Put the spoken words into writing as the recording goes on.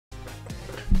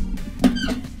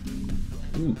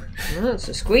Ooh. Oh, that's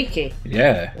a squeaky.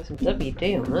 Yeah. There's some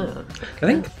WD on that. I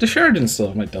think the Sheridan still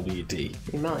have my WD.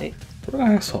 He might. What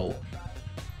an asshole.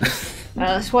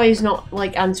 That's why he's not,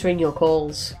 like, answering your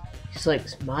calls. He's like,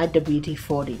 it's my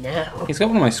WD-40 now. He's got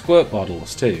one of my squirt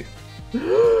bottles too.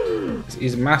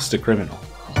 He's a master criminal.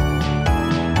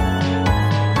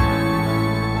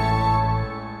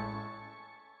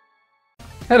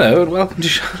 Hello and welcome to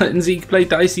Charlotte and Zeke play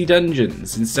Dicey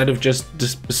Dungeons instead of just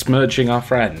besmirching our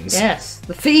friends. Yes,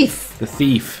 the thief. The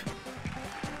thief.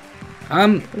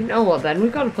 You know what then?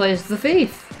 We've got to play as the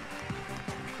thief.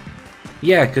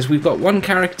 Yeah, because we've got one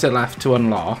character left to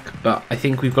unlock, but I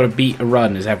think we've got to beat a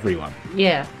run as everyone.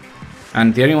 Yeah.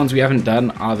 And the only ones we haven't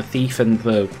done are the thief and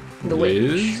the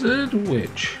wizard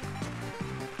witch.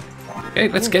 Okay,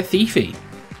 let's get thiefy.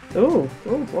 Ooh,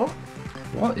 what?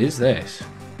 What is this?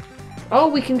 Oh,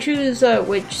 we can choose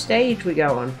which stage we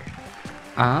go on.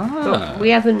 Ah. But we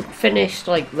haven't finished,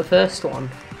 like, the first one,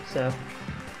 so...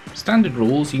 Standard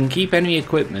rules, you can keep enemy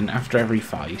equipment after every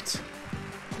fight.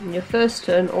 In your first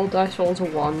turn, all dice rolls are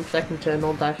 1, second turn,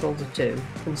 all dice rolls are 2,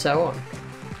 and so on.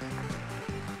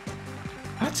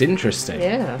 That's interesting.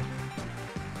 Yeah.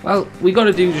 Well, we got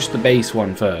to do just the base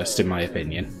one first, in my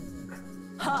opinion.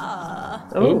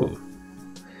 Oh.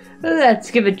 Let's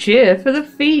give a cheer for the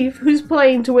thief who's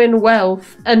playing to win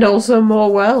wealth, and also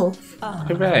more wealth.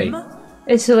 Hooray.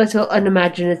 It's a little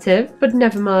unimaginative, but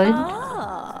never mind.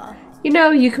 You know,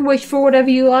 you can wish for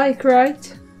whatever you like,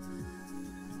 right?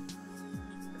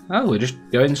 Oh, we're just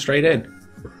going straight in.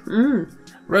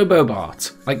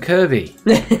 Robobot, like Kirby.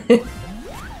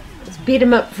 Let's beat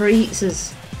him up for he eats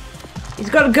us.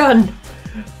 He's got a gun!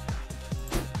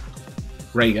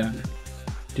 Ray gun.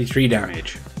 Do 3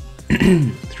 damage.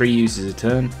 3 uses a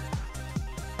turn.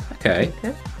 Okay.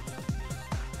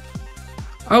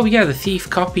 Oh yeah, the thief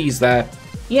copies their...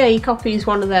 Yeah, he copies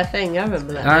one of their thing, I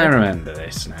remember that. I remember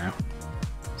this now.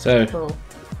 So... Cool.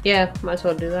 Yeah, might as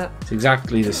well do that. It's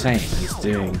exactly the same as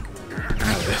doing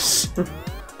ours.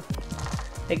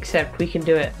 Except we can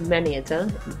do it many a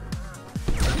time.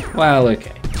 Well,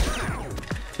 okay.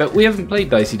 But we haven't played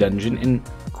Dicey Dungeon in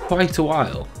quite a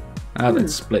while.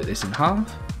 Let's split this in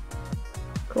half.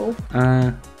 Cool.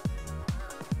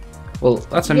 Well,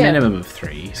 that's a minimum of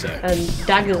 3, so... And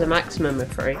dagger's a maximum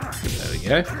of 3. There we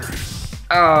go.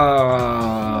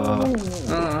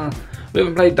 We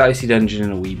haven't played Dicey Dungeon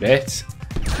in a wee bit.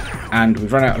 And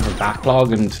we've run out of a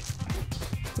backlog, and...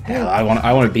 Hell, I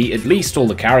want to beat at least all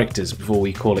the characters before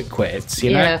we call it quits,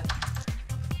 you know? Yeah.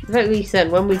 At least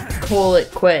then, when we call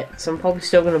it quits, I'm probably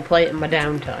still going to play it in my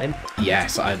downtime.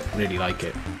 Yes, I really like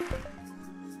it.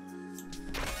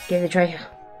 Give the treasure.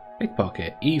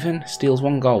 Pickpocket. Even steals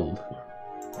 1 gold.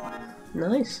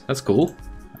 Nice. That's cool.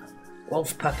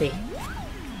 Wolf puppy.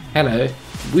 Hello.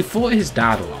 We fought his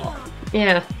dad a lot.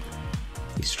 Yeah.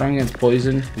 He's strong against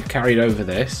poison. We've carried over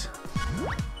this.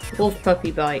 Wolf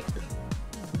puppy bite.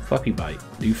 Puppy bite.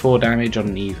 Do 4 damage on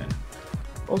an even.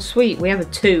 Oh sweet, we have a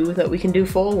 2 that we can do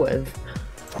 4 with.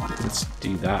 Let's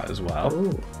do that as well.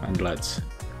 Ooh. And let's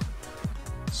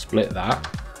split that.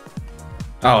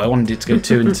 Oh, I wanted it to go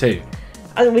 2 and 2.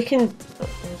 And we can...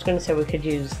 I was going to say we could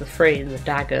use the 3 and the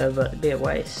dagger, but it'd be a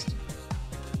waste.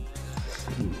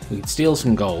 We could steal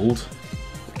some gold.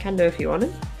 We can do if you want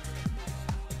it.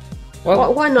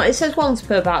 Well, Why not? It says once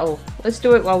per battle. Let's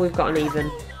do it while we've got an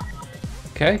even.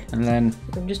 okay, and then...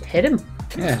 And just hit him.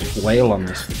 Yeah, just wail on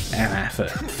this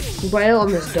MF. Wail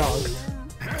on this dog.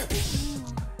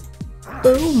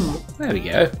 Boom! There we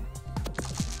go.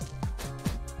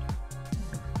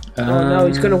 Oh no,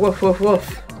 he's gonna woof woof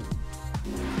woof.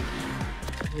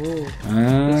 Ooh,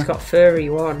 he's got furry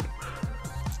one.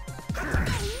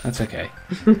 That's okay.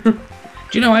 Do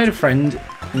you know, I had a friend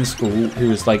in school who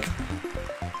was like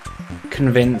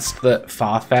convinced that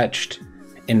Farfetch'd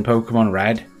in Pokemon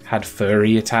Red had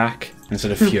furry attack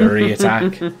instead of fury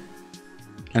attack.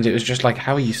 And it was just like,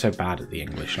 how are you so bad at the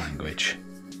English language?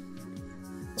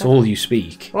 It's all you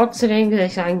speak. What's an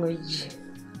English language?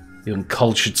 You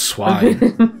uncultured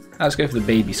swine. Let's go for the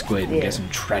baby squid and get some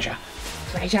treasure.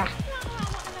 Treasure.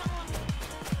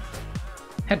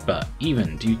 Headbutt,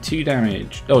 even, do 2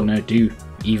 damage. Oh no, do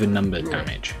even numbered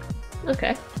damage.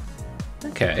 Okay.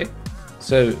 Okay,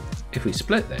 so if we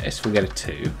split this, we'll get a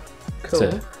 2. Cool.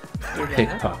 To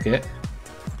pickpocket.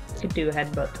 Could do a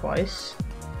headbutt twice.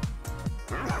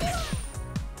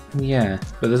 Yeah,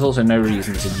 but there's also no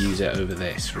reason to use it over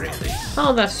this, really.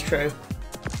 Oh, that's true.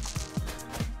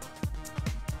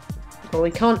 Well,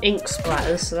 we can't ink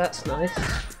splatters, so that's nice.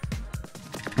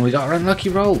 And we got our unlucky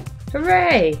roll.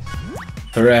 Hooray!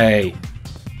 Hooray!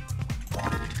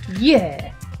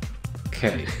 Yeah!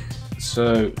 Okay,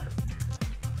 so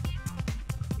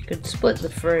Could split the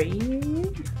 3.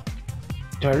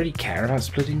 Do I really care about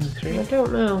splitting the 3? I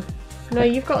don't know. No,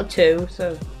 you've got a 2,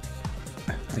 so...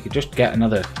 I could just get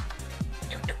another...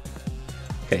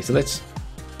 Okay, so let's...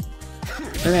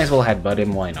 We may as well headbutt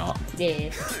him, why not?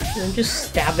 Yeah. And just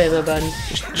stab him a bunch.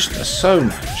 Just so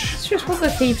much. It's just what the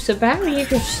thief's about, you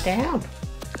just stab.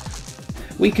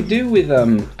 We could do with, I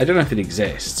don't know if it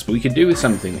exists, but we could do with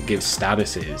something that gives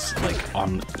statuses, like,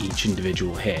 on each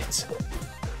individual hit.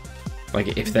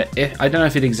 Like, if I don't know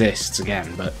if it exists,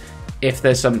 again, but if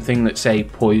there's something that, say,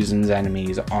 poisons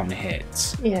enemies on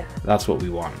hits, yeah, that's what we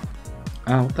want.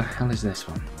 Oh, what the hell is this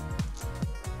one?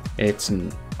 It's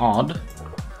an odd.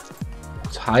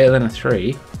 It's higher than a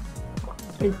 3.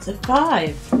 It's a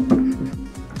 5.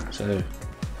 So,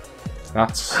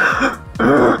 that's...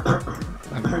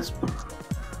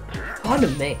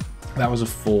 Pardon me. That was a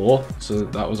 4, so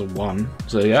that was a 1.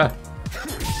 So, yeah.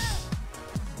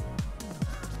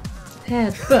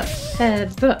 Headbutt,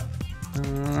 headbutt.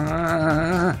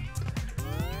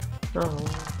 Oh.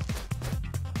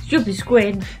 Stupid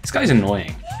squid. This guy's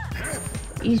annoying.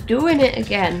 He's doing it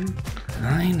again.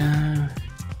 I know.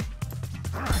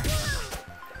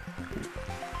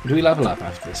 Do we level up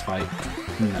after this fight?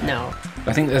 No.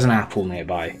 I think there's an apple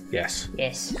nearby. Yes.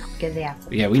 Yes. Get the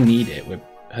apple. Yeah, we need it. We're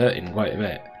hurting quite a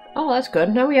bit. Oh, that's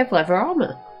good. Now we have leather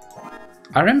armor.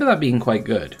 I remember that being quite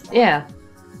good. Yeah.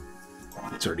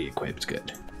 It's already equipped.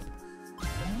 Good.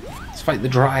 Let's fight the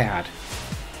Dryad.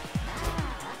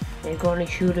 They're gonna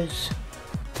shoot us.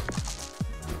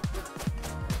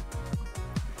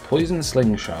 Poison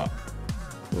slingshot.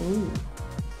 Ooh.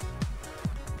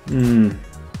 Hmm.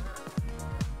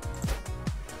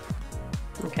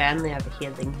 Okay, and they have a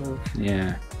healing move.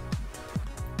 Yeah.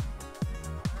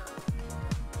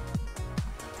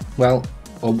 Well,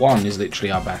 a 1 is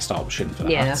literally our best option for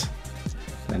that. Yeah.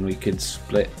 Then we could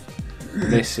split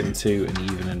this into an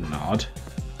even and an odd.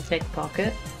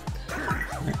 Pickpocket.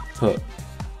 Put.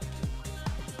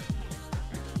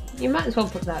 You might as well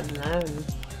put that in there.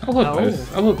 I'll put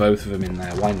both. I'll put both of them in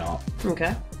there. Why not?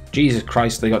 Okay. Jesus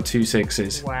Christ, they got 2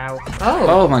 6s. Wow.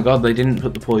 Oh my god, they didn't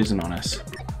put the poison on us.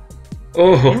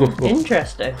 Oh.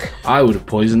 Interesting. I would have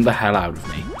poisoned the hell out of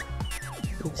me.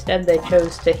 Instead, they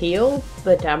chose to heal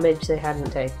the damage they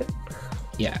hadn't taken.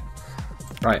 Yeah.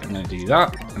 Right, I'm going to do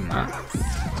that and that.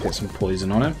 Let's get some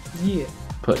poison on him. Yeah.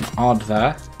 Put an odd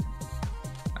there.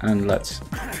 And let's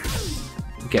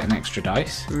get an extra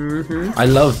dice. Mm-hmm. I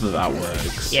love that that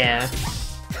works. Yeah.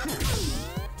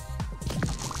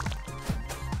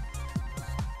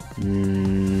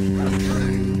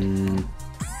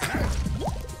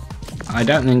 I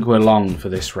don't think we're long for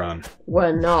this run.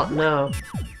 We're not, no.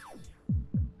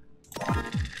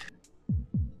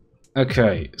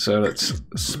 Okay, so let's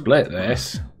split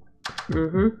this.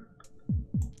 Mm-hmm.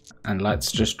 And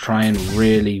let's just try and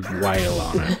really wail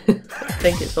on it. I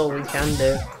think it's all we can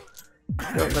do.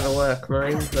 Not gonna work,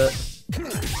 mine, but...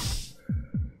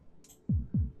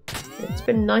 It's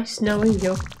been nice knowing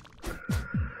you.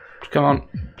 Come on,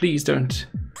 please don't.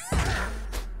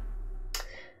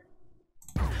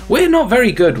 We're not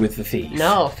very good with the thief.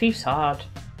 No, thief's hard.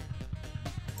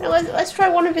 Now, let's try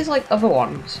one of his, like, other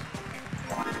ones.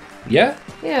 Yeah?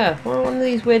 Yeah, one of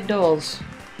these weird doors.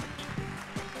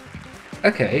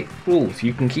 Okay, rules.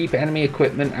 You can keep enemy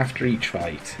equipment after each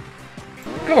fight.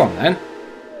 Go on then.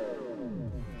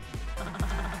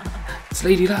 It's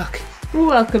Lady Luck.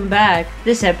 Welcome back.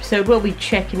 This episode we'll be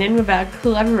checking in with our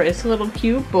cleverest little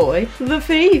cube boy, the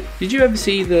thief. Did you ever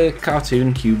see the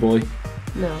cartoon Q-Boy?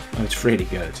 No. Oh, it's really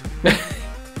good.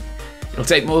 It'll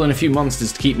take more than a few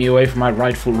monsters to keep me away from my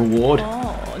rightful reward.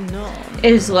 Oh, no.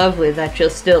 It is lovely that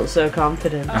you're still so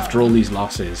confident. After all these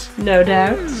losses. No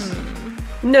doubt.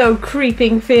 No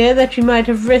creeping fear that you might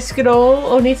have risked it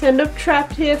all, only to end up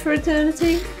trapped here for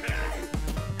eternity?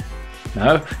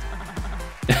 No?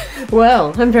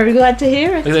 Well, I'm very glad to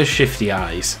hear Look it. at those shifty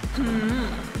eyes.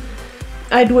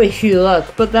 I'd wish you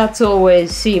luck, but that's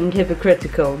always seemed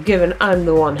hypocritical, given I'm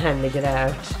the one handing it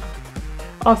out.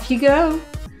 Off you go.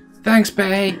 Thanks,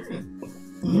 Bay.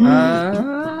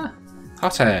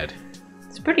 Hothead.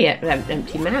 It's a pretty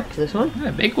empty map, this one. Yeah,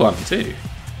 big one too.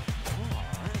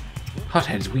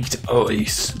 Hothead's weak to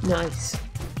ice. Nice.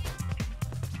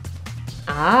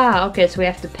 Ah, okay, so we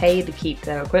have to pay to keep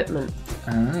their equipment.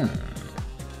 Ah.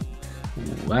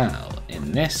 Well,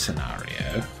 in this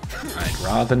scenario, I'd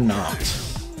rather not.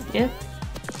 Yeah.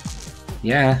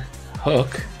 Yeah,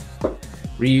 hook.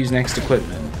 Reuse next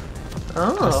equipment.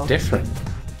 Oh. That's different.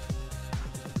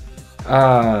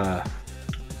 Ah,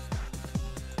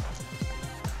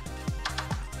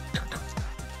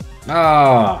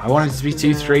 I wanted it to be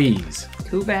 2 3s.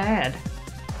 Too bad.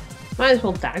 Might as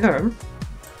well dagger him.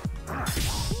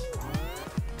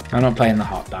 I'm not playing the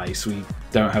hot dice. We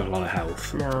don't have a lot of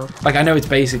health. No. Like, I know it's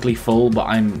basically full, but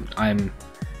I'm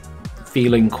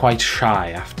feeling quite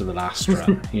shy after the last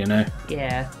run, you know?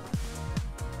 Yeah.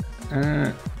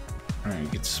 Alright, we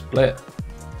could split.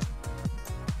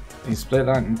 We split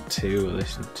that in two.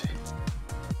 Listen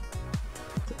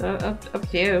to. Up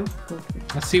to you.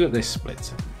 Let's see what this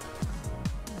splits in.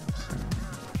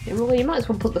 Yeah, well, you might as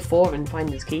well put the 4 in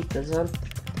Finders Keepers then.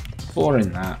 4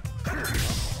 in that.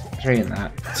 3 in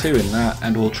that. 2 in that.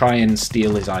 And we'll try and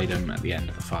steal his item at the end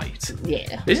of the fight.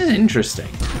 Yeah. This is interesting.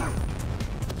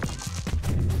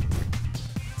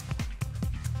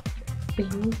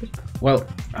 Well,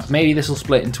 maybe this will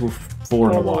split into a 4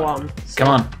 and a 1. Come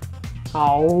on.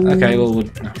 Oh. Okay, well, we'll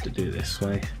have to do this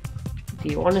way. Do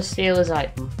you want to steal his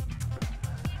item?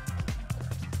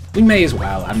 We may as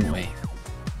well, haven't we?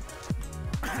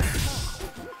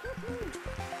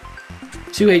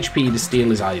 2 HP to steal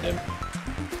his item.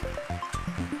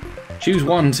 Choose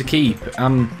 1 to keep.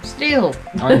 Steal!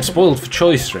 I'm spoiled for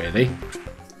choice, really.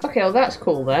 Okay, well that's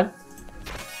cool then.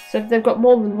 So if they've got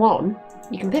more than 1,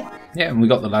 you can pick. Yeah, and we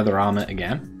got the leather armor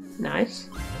again. Nice.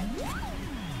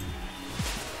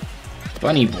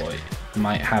 Bunny Boy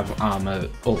might have armor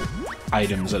or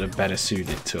items that are better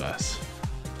suited to us.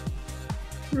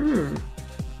 On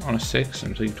a 6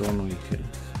 and take 1 weaken.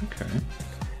 Okay.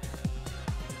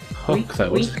 Hook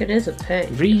though. Weaken is a pain.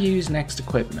 Reuse next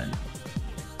equipment.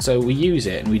 So we use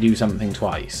it and we do something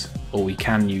twice. Or we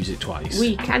can use it twice.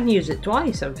 We can use it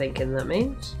twice, I'm thinking that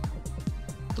means.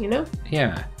 You know?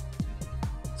 Yeah.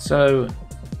 So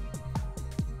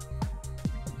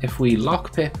if we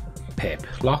lockpick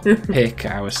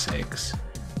our 6,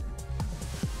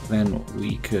 then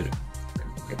we could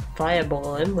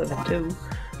Fireball him with a 2.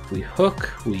 we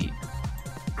hook, we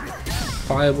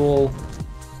fireball,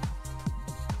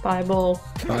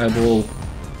 and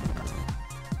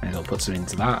it'll put some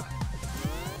into that.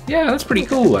 Yeah, that's pretty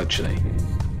cool actually.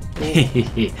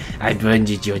 I burned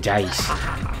your dice.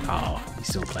 Oh, he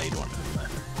still played one of them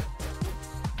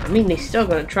though. I mean, he's still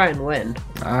going to try and win.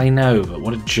 I know, but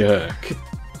what a jerk.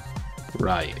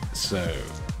 Right, so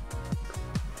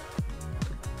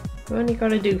We only got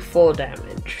to do 4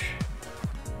 damage.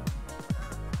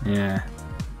 yeah,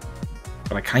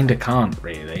 but I kind of can't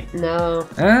really. No.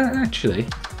 Actually,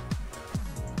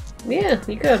 Yeah,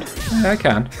 you could. I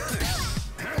can.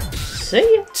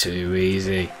 See ya. Too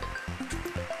easy.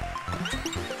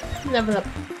 Level up.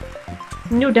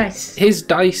 New dice. His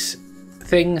dice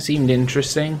thing seemed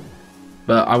interesting,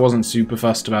 but I wasn't super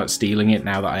fussed about stealing it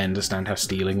now that I understand how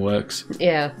stealing works.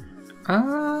 Yeah.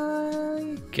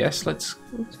 I guess let's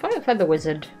Find the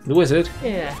wizard. the wizard.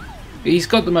 Yeah. He's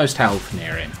got the most health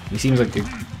near him. He seems like a...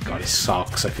 God, his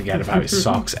socks. I forget about his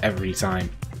socks every time.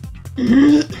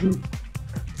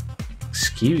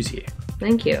 Excuse you.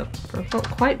 Thank you. I've got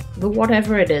quite the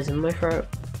whatever it is in my throat.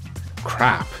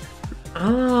 Crap.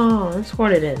 Oh, that's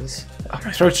what it is. Oh,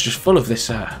 my throat's just full of this,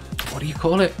 what do you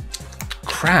call it?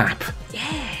 Crap.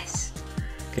 Yes.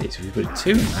 Okay, so we put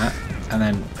 2 in that, and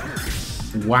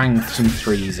then wang some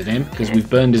 3s at him, because we've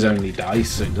burned his only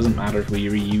dice, so it doesn't matter if we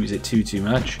reuse it too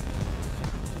much.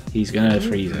 He's gonna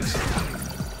freeze us.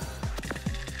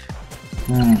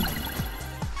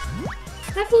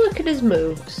 Have a look at his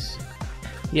moves.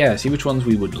 Yeah, see which ones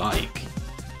we would like.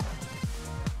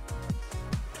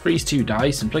 Freeze 2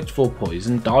 dice, inflict 4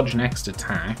 poison, dodge next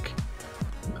attack.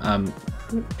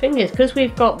 Thing is, because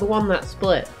we've got the one that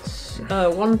splits,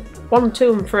 1,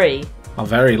 2, and 3. Are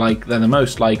very they're the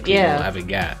most likely Yeah. we'll ever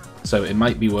get, so it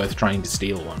might be worth trying to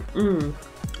steal one.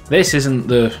 This isn't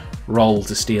the roll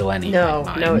to steal anything. No,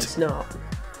 mind. no, it's not.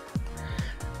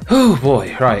 Oh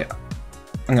boy, right.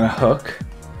 I'm gonna hook.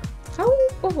 Oh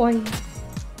boy.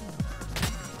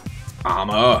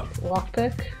 Armor.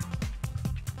 Lockpick.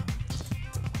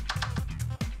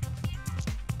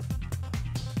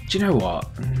 Do you know what?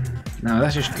 No,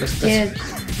 let's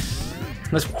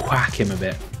let's whack him a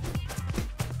bit.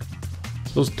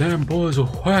 Those damn boys are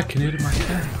whacking it in my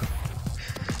head.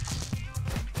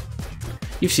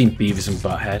 You've seen Beavis and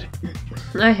Butthead.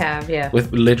 I have, yeah.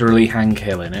 With literally Hank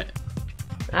Hill in it.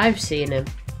 I've seen him.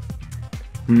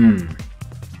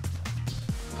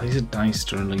 Plays a dice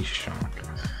to release shock.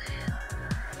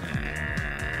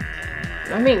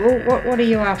 I mean, what are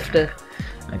you after?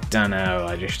 I don't know,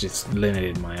 it's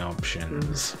limited my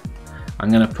options.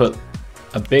 I'm gonna put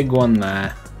a big one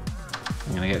there.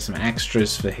 I'm gonna get some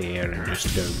extras for here and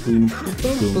just go boom,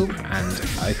 boom, and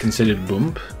I considered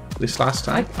bump this last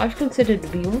time. I've considered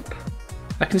Bump.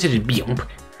 I considered bump.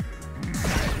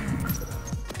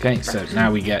 Okay, so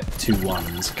now we get 2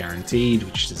 1s guaranteed,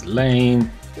 which is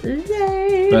lame.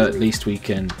 Yay. But at least we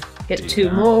can Get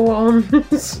 2 more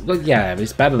ones. Well, yeah,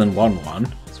 it's better than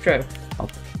 1-1. It's true.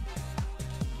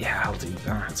 Yeah, I'll do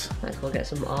that. Might as well get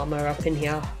some armor up in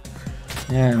here.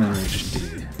 Yeah, and then we'll just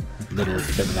do a little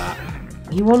bit of that.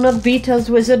 You will not beat us,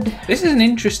 wizard. This is an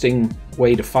interesting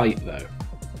way to fight, though.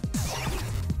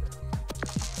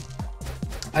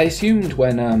 I assumed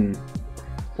when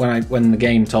the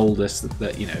game told us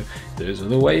that you know there's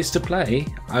other ways to play,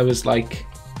 I was like,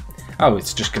 oh,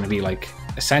 it's just going to be like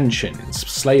Ascension and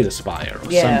Slay the Spire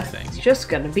or something. It's just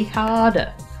going to be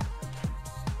harder.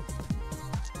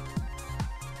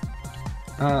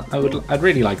 I'd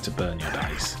really like to burn your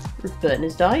dice. Burn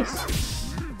his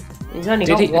dice. He's only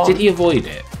got one. Did he avoid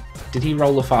it? Did he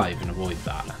roll a 5 and avoid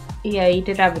that? Yeah, he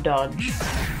did have a dodge.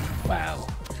 Well.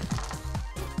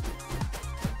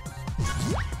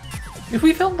 If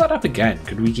we filled that up again,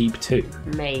 could we keep 2?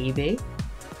 Maybe.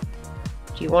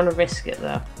 Do you want to risk it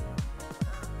though?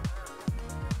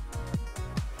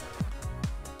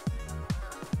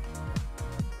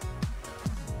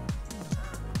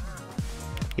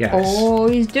 Yes. Oh,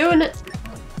 he's doing it.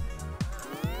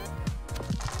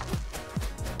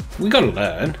 We gotta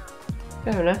learn.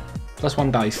 Fair enough.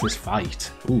 +1 dice this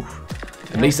fight. Ooh.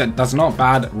 At least that's not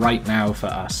bad right now for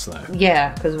us, though.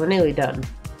 Yeah, because we're nearly done.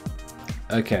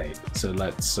 Okay, so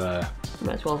let's... Might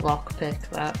as well lockpick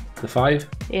that. the 5?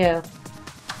 Yeah.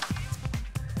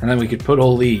 And then we could put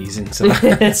all these into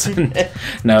that.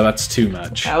 No, that's too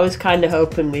much. I was kind of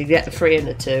hoping we'd get a 3 and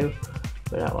a 2.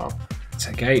 But oh well. It's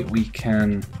okay, we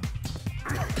can...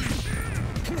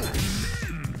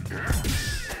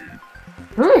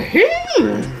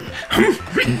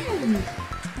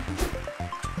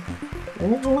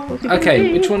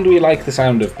 Okay, which one do we like the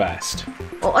sound of best?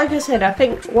 Well, like I said, I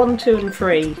think 1, 2, and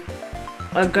 3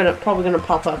 are probably gonna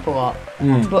pop up a lot.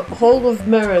 But Hall of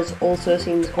Mirrors also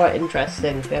seems quite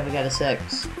interesting if we ever get a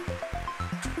 6.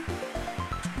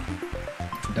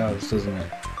 It does, doesn't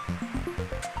it?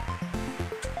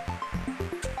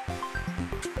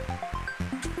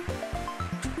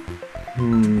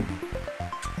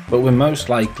 But we're most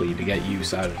likely to get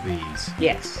use out of these.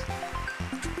 Yes.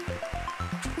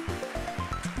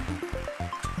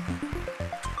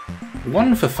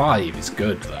 1 for 5 is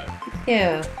good, though.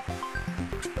 Yeah.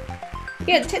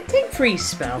 Yeah, take freeze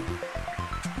spell.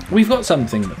 We've got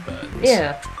something that burns.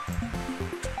 Yeah.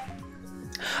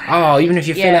 Oh, even if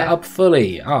you fill it up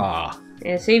fully. Ah.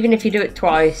 Yeah, so even if you do it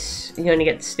twice, you only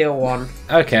get to steal 1.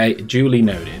 Okay, duly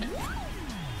noted.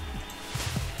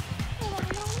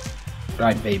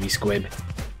 Right, baby squib.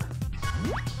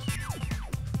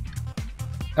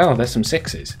 Oh, there's some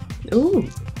 6s. Ooh.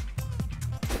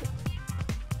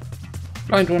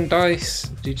 Blind 1 dice.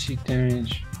 Dicey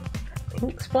damage.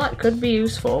 Splat could be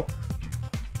useful.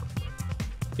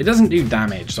 It doesn't do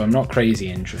damage, so I'm not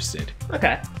crazy interested.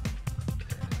 Okay.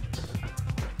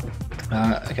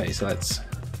 Okay, so let's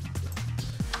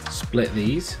split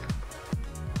these.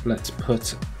 Let's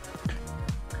put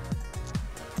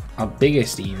our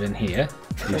biggest even here.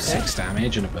 Do 6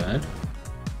 damage and a burn.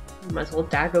 Might as well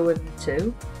dagger with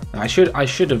 2. I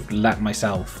should have let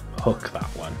myself hook that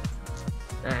one.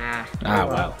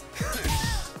 Well.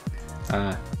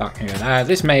 That can go there.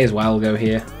 This may as well go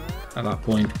here at that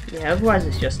point. Yeah, otherwise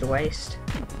it's just a waste.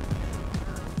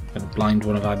 Gonna blind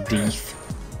one of our teeth.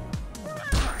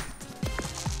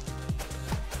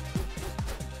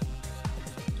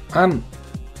 I'm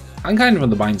kind of in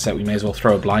the mindset we may as well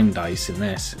throw a blind dice in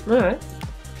this. Alright.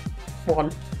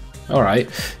 1. Alright.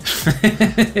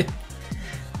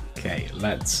 Okay,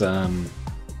 let's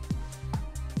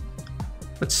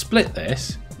split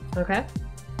this. Okay.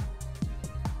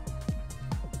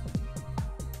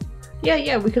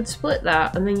 Yeah, we could split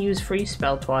that and then use freeze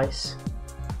spell twice.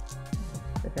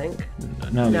 I think.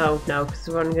 No, because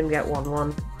we're only going to get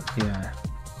 1/1. Yeah.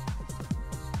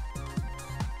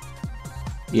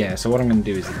 Yeah, so what I'm going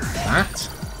to do is that,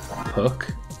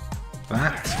 hook,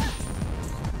 that,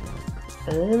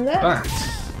 and that.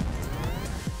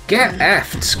 Get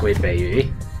effed, squid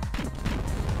baby.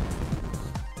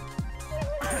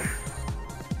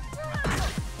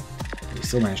 You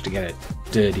still managed to get a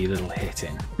dirty little hit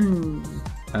in.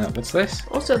 What's this?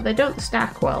 Also, they don't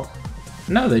stack well.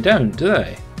 No, they don't, do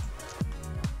they?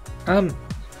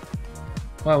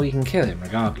 Well, we can kill him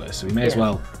regardless, so we may as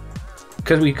well...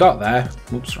 Because we got there...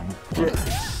 Oops, wrong.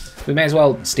 We may as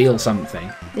well steal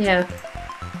something. Yeah.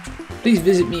 Please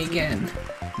visit me again.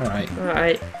 Alright.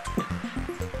 Alright.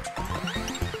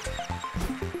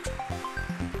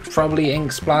 Probably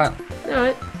ink splat.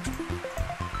 Alright.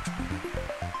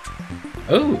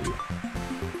 Ooh.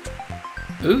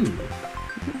 Ooh.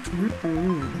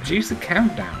 Reduce the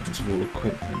countdowns of all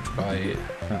equipment by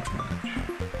that much.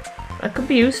 That could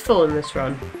be useful in this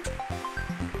run.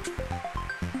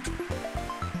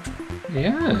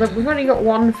 Yeah. But we've only got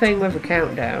one thing with a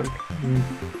countdown.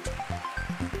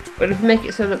 But if we make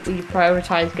it so that we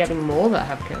prioritise getting more that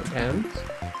have countdowns.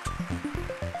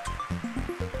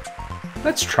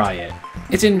 Let's try it.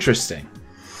 It's interesting.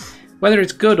 Whether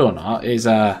it's good or not is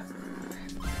not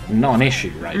an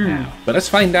issue right now. But let's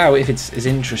find out if it's as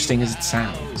interesting as it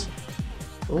sounds.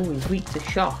 Oh, he's weak to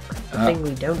shock. The thing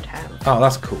we don't have. Oh,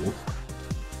 that's cool.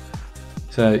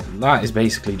 So that is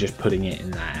basically just putting it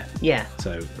in there. Yeah.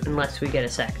 So unless we get a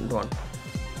second one.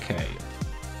 Okay.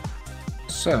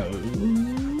 So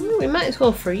we might as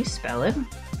well freeze spell him.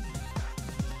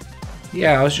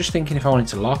 Yeah, I was just thinking if I wanted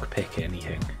to lockpick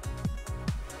anything.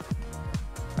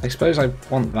 I suppose I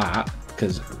want that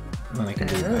because then I can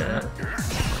do that.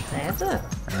 There's it.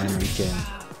 And then we can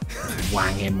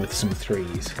wang him with some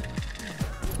threes.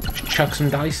 Just chuck some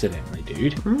dice at him, my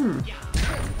dude.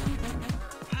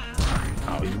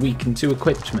 Oh, he's weakened to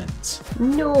equipment.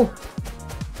 No.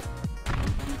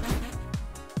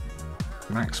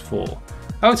 Max 4.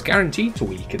 Oh, it's guaranteed to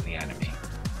weaken the enemy.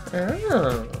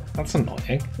 Oh. That's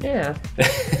annoying. Yeah.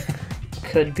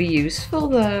 Could be useful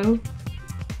though.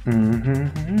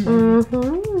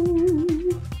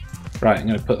 Right, I'm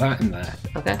going to put that in there.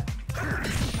 Okay.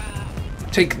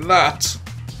 Take that!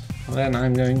 Then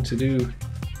I'm going to do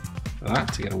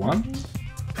that to get a 1.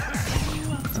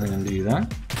 I'm going to do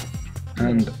that.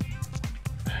 And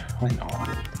why not?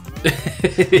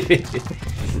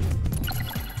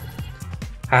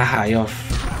 Haha, your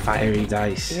fiery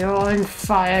dice. You're on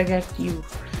fire, get you.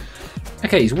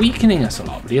 Okay, he's weakening us a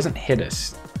lot, but he hasn't hit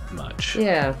us much.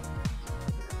 Yeah.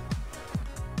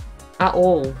 At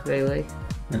all, really.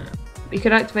 Yeah. We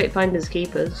could activate Finders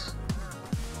Keepers.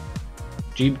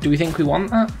 Do we think we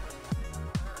want that?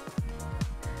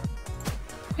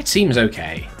 It seems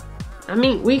okay. I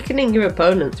mean, weakening your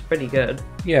opponent's pretty good.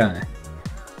 Yeah.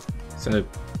 So,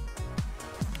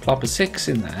 plop a 6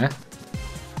 in there.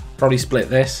 Probably split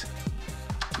this.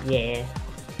 Yeah.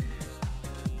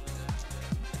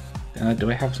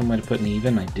 Do I have somewhere to put an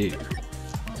even? I do.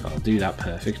 So I'll do that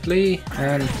perfectly.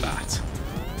 And that.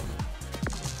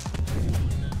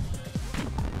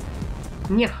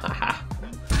 Yeah.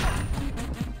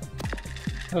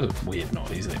 That was a weird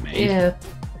noise they made. Yeah.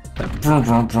 Brum,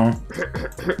 brum, brum.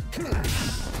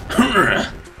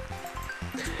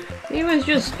 He was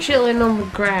just chilling on the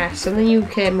grass, and then you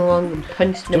came along and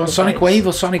punched him. Do you want Sonic Wave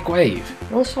or Sonic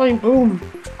Wave? Well, Sonic Boom.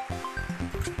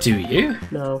 Do you?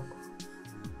 No.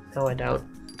 No, I don't.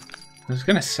 I was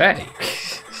gonna say.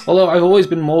 Although I've always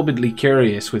been morbidly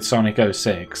curious with Sonic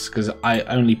 06, because I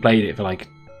only played it for like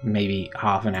maybe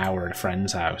half an hour at a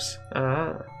friend's house.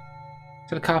 Ah.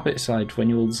 Set a carpet aside for when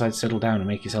you all decide to settle down and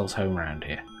make yourselves home around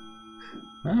here.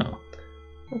 Oh.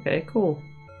 Okay, cool.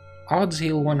 Odds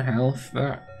heal 1 health.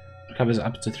 That covers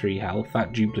up to 3 health.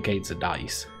 That duplicates a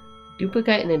dice.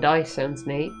 Duplicating a dice sounds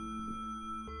neat.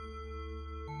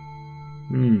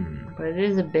 But it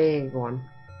is a big one.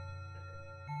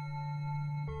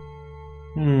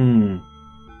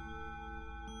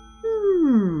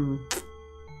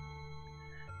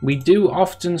 We do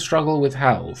often struggle with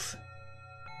health.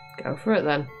 Go for it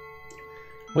then.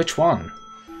 Which one?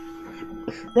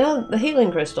 No, the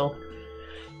healing crystal.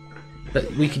 But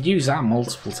we could use that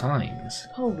multiple times.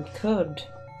 Oh, we could.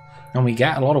 And we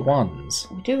get a lot of ones.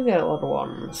 We do get a lot of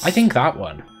ones. I think that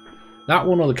one. That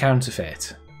one or the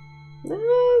counterfeit.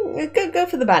 Go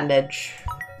for the bandage.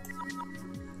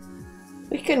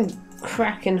 We can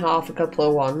crack in half a couple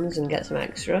of ones and get some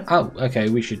extra. Oh, okay,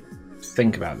 we should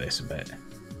think about this a bit.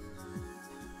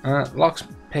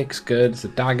 Lockpick's good, the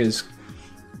dagger's...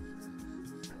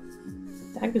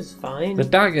 Dagger's fine. The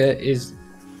dagger is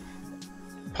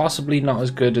possibly not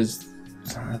as good as...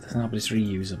 but it's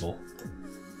reusable.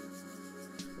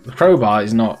 The crowbar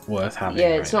is not worth having.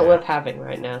 Yeah, it's not worth having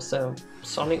right now, so...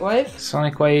 Sonic Wave?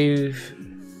 Sonic Wave...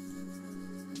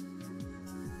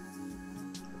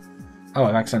 Oh,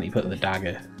 I've accidentally put the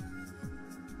dagger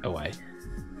away.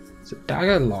 So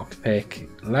dagger, lockpick,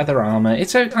 leather armor.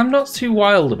 I'm not too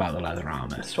wild about the leather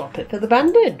armor. Swap it for the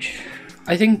bandage.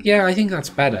 I think that's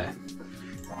better.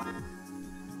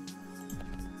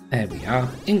 There we are.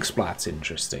 Ink Splat's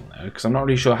interesting though, because I'm not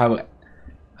really sure how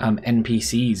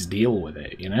NPCs deal with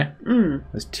it, you know?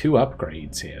 There's 2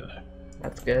 upgrades here though.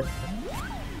 That's good.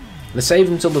 Let's save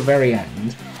them till the very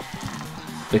end,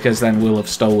 because then we'll have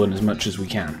stolen as much as we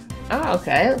can. Ah,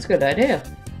 okay, that's a good idea.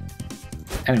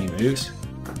 Enemy moves.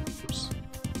 Oops.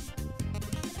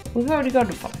 We've already got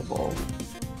a fireball.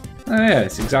 Oh yeah,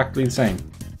 it's exactly the same.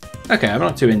 Okay, I'm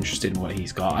not too interested in what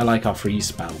he's got. I like our freeze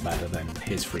spell better than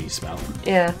his freeze spell.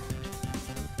 Yeah.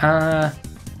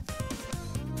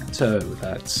 So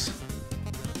that's...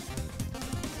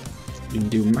 we can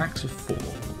do a max of 4.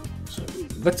 So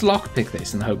let's lockpick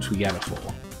this in the hopes we get a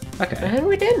 4. Okay. And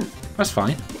we didn't. That's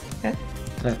fine. Okay.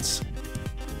 Let's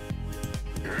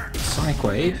Psych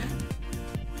Wave.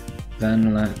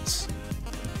 Then let's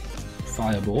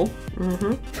Fireball.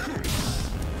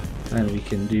 Then we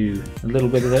can do a little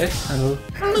bit of this and a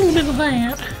little bit of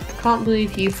that. Can't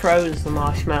believe you froze the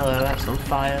marshmallow. That's on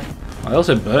fire. I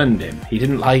also burned him. He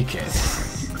didn't like it.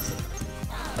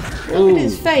 Look at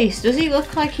his face. Does he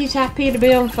look like he's happy to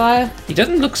be on fire? He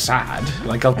doesn't look sad.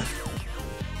 Like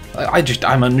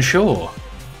I'm unsure.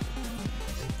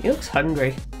 He looks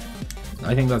hungry.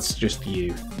 I think that's just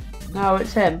you. No,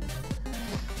 it's him.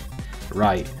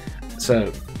 Right.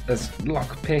 So let's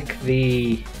lockpick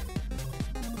the.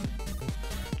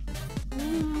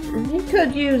 You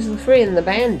could use the 3 in the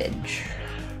bandage.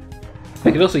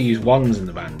 I could also use 1s in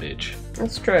the bandage.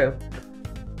 That's true.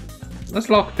 Let's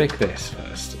lockpick this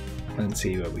first and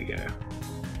see where we go.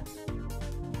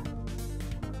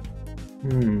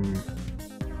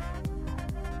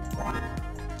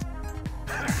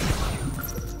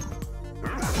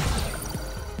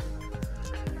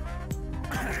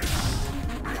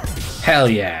 Hell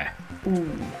yeah!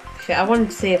 Shit, I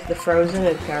wanted to see if the frozen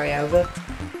would carry over.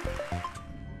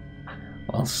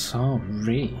 Well,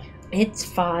 sorry. It's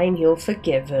fine, you're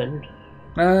forgiven.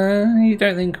 You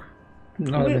don't think?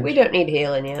 We don't need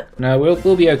healing yet. No,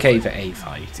 we'll be okay for a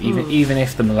fight, even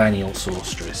if the Millennial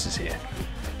Sorceress is here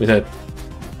with her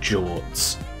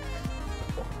jorts.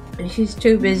 And she's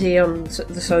too busy on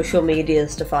the social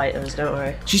medias to fight us. Don't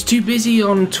worry. She's too busy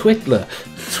on Twitter.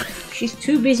 She's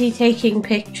too busy taking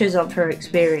pictures of her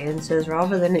experiences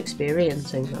rather than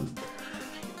experiencing them.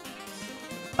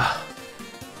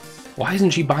 Why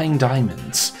isn't she buying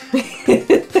diamonds?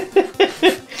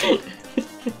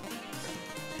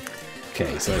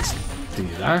 Okay, so let's do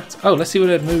that. Oh, let's see what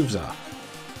her moves are.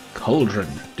 Cauldron.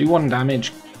 Do 1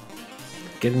 damage.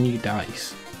 Get a new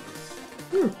dice.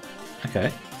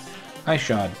 Okay. Ice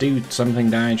Shard. Do something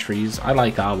damage freeze. I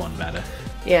like R1 better.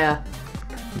 Yeah.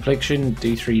 Affliction.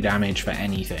 Do 3 damage for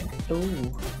anything.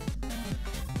 Ooh.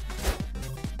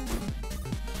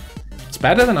 It's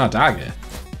better than our dagger.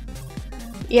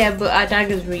 Yeah, but our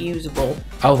dagger's reusable.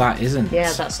 Oh, that isn't.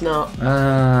 Yeah, that's not.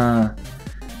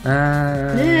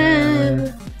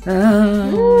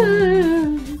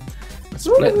 Let's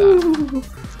split that.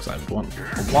 Because I would want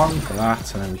a 1 for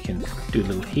that, and then we can do a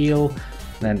little heal.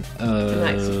 Then,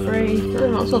 Max of 3.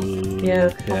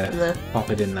 Pop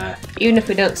it in there. Even if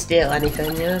we don't steal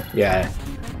anything, yeah. Yeah.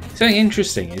 Something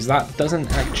interesting is that doesn't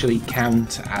actually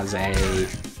count as a.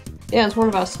 Yeah, it's one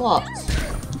of our slots.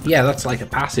 Yeah, that's like a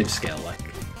passive skill. Like.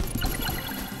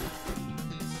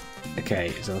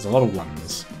 Okay, so there's a lot of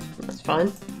 1s. That's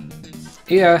fine.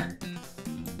 Yeah.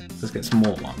 Let's get some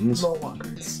more 1s. More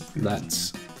 1s.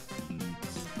 Let's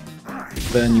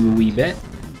burn you a wee bit.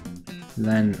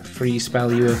 Then free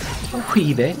spell you a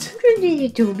wee bit.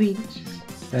 Little bit.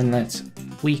 Then let's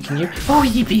weaken you a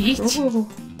wee bit. Ooh.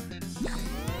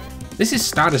 This is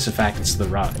status effects the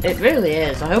run. It really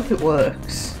is. I hope it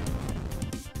works.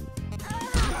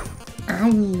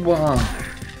 Ow.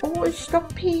 Oh,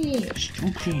 stop it.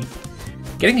 Stop it.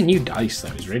 Getting a new dice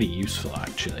though is really useful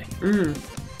actually.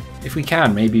 If we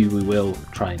can, maybe we will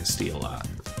try and steal that.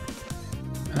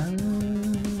 I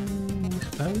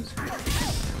suppose.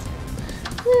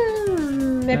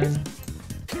 Maybe.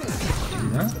 Do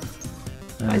that.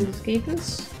 Finders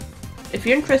keepers. If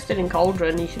you're interested in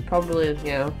Cauldron, you should probably,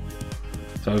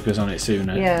 Focus on it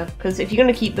sooner. Yeah, because if you're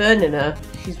going to keep burning her,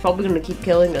 she's probably going to keep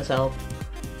killing herself.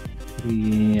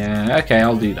 Yeah, okay,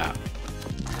 I'll do that.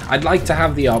 I'd like to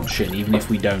have the option, even if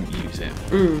we don't use it.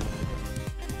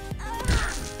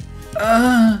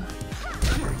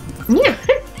 Yeah.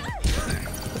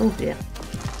 Oh dear.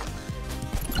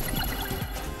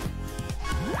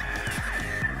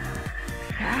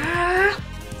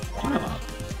 What?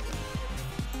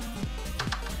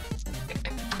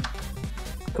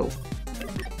 Cool.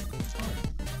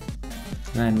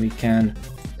 Then we can.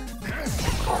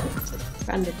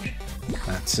 Bandage.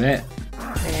 That's it.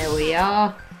 There we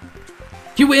are.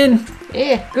 You win!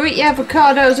 Yeah, go eat your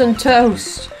avocados and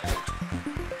toast.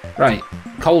 Right,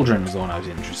 Cauldron was the one I was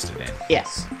interested in.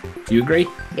 Yes. You agree?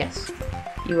 Yes.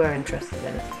 You were interested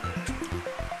in it.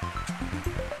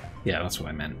 Yeah, that's what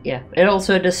I meant. Yeah, it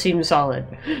also does seem solid.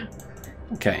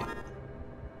 Okay.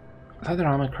 Leather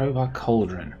armor, crowbar,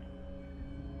 Cauldron.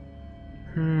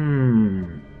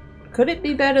 Could it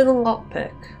be better than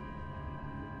lockpick?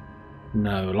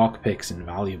 No, lockpick's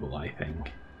invaluable, I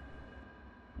think.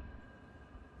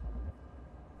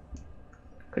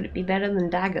 Could it be better than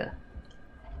dagger?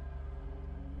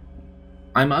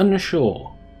 I'm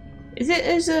unsure. Is it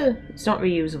as a... It's not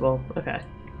reusable. Okay.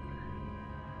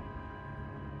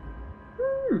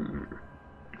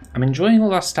 I'm enjoying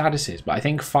all our statuses, but I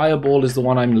think Fireball is the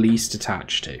one I'm least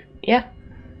attached to. Yeah.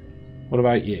 What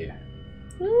about you?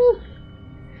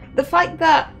 The fact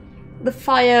that the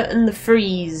fire and the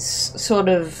freeze sort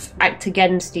of act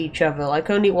against each other, like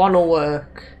only one will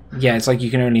work. Yeah, it's like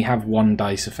you can only have one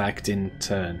dice effect in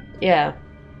turn. Yeah.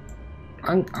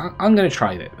 I'm going to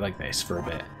try it like this for a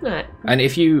bit. Right. And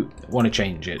if you want to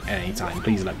change it at any time,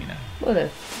 please let me know. Will do.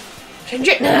 Change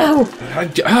it now! I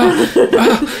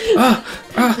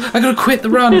gotta quit the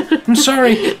run. I'm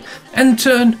sorry. End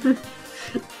turn.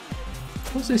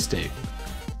 What's this do?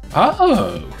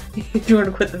 Oh! Do you want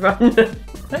to quit the run?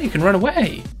 No, you can run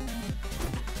away.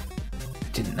 I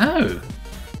didn't know.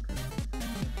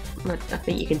 I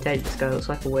think you can take this guy, looks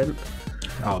like a wimp.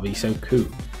 Oh, but he's so cool.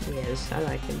 He is, I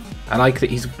like him. I like that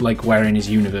he's like wearing his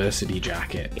university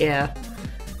jacket. Yeah.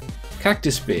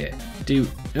 Cactus Spear. Do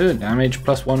damage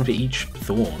 +1 for each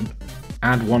thorn.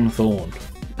 Add 1 thorn.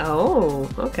 Oh,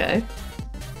 okay.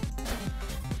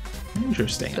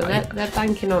 Interesting. So they're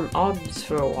banking on odds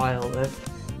for a while, though.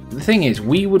 The thing is,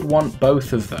 we would want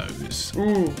both of those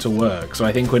to work, so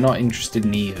I think we're not interested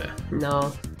in either.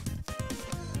 No.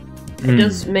 It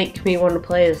does make me want to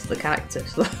play as the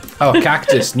cactus, though. Oh,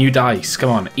 cactus, new dice. Come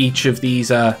on. Each of these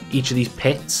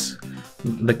pits,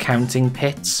 the counting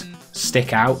pits,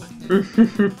 stick out.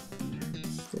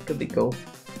 It could be cool.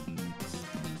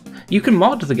 You can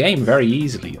mod the game very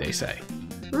easily, they say.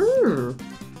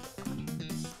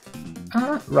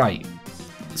 Right.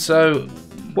 So,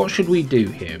 what should we do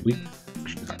here?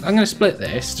 I'm going to split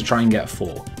this to try and get a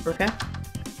 4. Okay.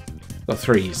 Got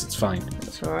 3s, it's fine.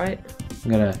 That's alright.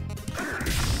 I'm going to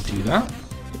do that.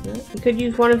 You could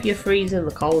use one of your 3s in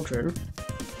the cauldron.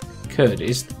 Could.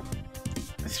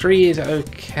 3 is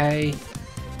okay.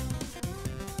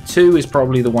 2 is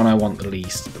probably the one I want the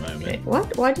least at the moment. Okay.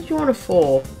 What? Why did you want a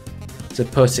 4? To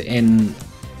put it in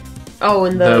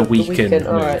in the weaken move.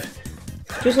 Alright.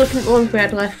 Just looking at the ones we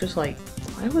had left, just like,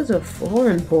 why was a 4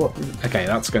 important? Okay,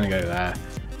 that's going to go there.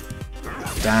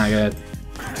 Dagger.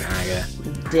 Dagger.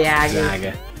 Dagger.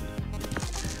 Dagger.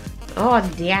 Oh,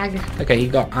 dagger. Okay, he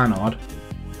got Anod.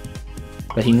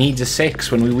 But he needs a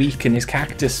 6 when we weaken his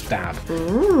cactus stab.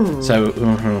 So,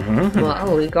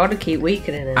 well, we gotta keep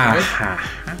weakening it.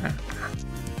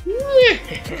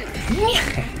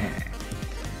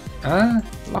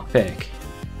 Lockpick.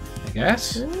 I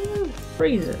guess.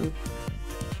 Freezing.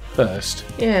 First.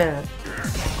 Yeah.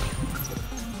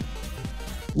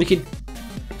 We could...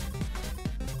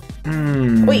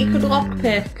 Well, you could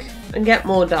lockpick and get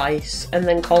more dice, and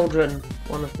then cauldron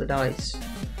one of the dice.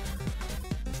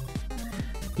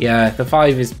 Yeah, the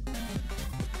 5 is...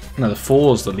 No, the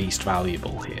 4's the least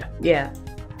valuable here. Yeah.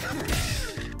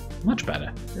 Much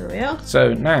better. There we are.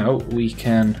 So now we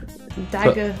can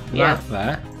Dagger, put that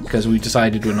there, because we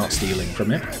decided we're not stealing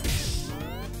from him.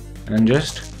 And then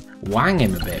just wang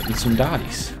him a bit with some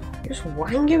dice. Just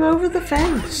wang him over the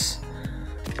fence.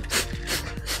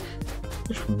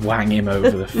 Just wang him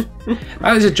over the...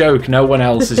 That is a joke no one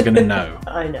else is going to know.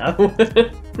 I know.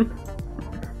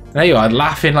 There you are,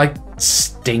 laughing like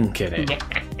stink at it.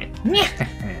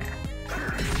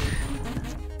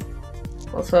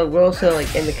 Also, we're also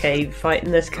like in the cave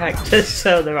fighting this cactus,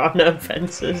 so there are no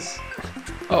fences.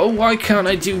 Oh, why can't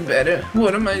I do better?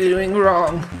 What am I doing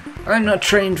wrong? I'm not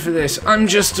trained for this. I'm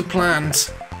just a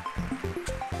plant.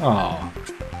 Oh.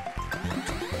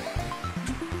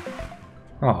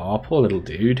 Oh, poor little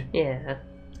dude. Yeah.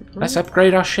 Let's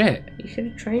upgrade our shit. You should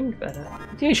have trained better.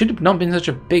 Yeah, you should have not been such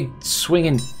a big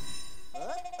swinging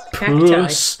Cacti.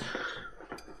 puss.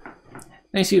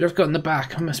 Let me see what I've got in the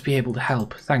back. I must be able to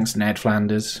help. Thanks, Ned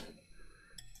Flanders.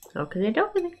 Okay, they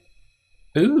don't really.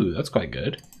 Ooh, that's quite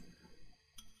good.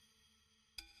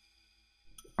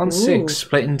 On Ooh. 6,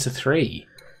 split into 3.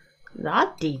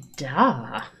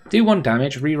 La-di-da. Do 1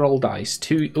 damage, re-roll dice.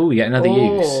 2. Ooh, get another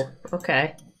use.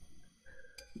 Okay.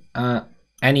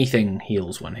 Anything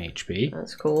heals 1 HP.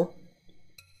 That's cool.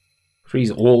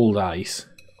 Freeze all dice.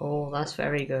 Oh, that's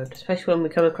very good. Especially when we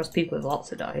come across people with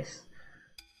lots of dice.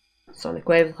 Sonic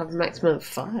Wave will have a maximum of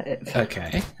 5.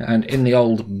 Okay, and in the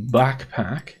old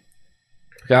backpack,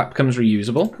 that becomes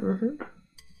reusable.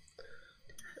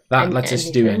 That lets us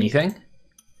do anything.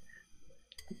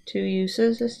 2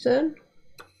 uses this turn.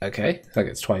 Okay, that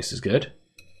gets twice as good.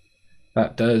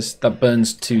 That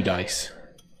burns 2 dice.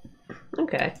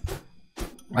 Okay.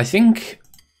 I think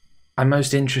I'm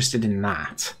most interested in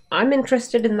that. I'm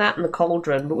interested in that and the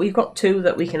cauldron, but we've got 2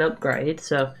 that we can upgrade,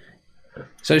 so...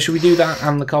 So should we do that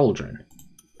and the cauldron?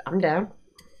 I'm down.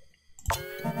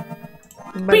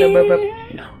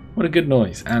 What a good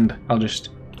noise. And I'll just...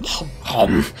 Just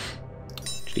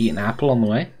eat an apple on the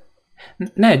way.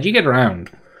 Ned, you get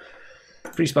around.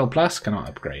 Free spell plus, cannot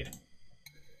upgrade.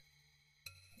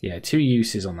 Yeah, 2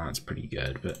 uses on that's pretty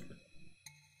good, but...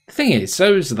 The thing is,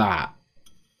 so's that.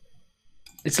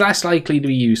 It's less likely to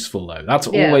be useful, though. That's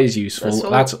always useful.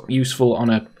 That's useful on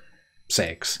a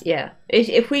 6. Yeah.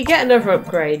 If we get another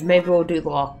upgrade, maybe we'll do the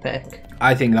lockpick.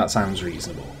 I think that sounds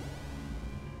reasonable.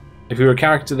 If we were a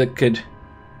character that could...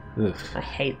 Ugh. I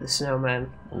hate the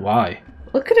snowman. Why?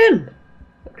 Look at him!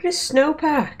 Look at his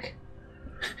snowpack.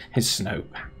 His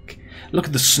snowpack. Look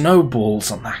at the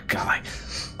snowballs on that guy.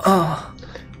 Oh.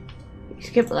 He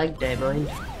skipped leg day, mind.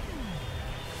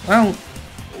 Well,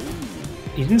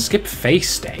 he didn't skip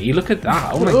face day. Look at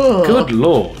that. Oh my good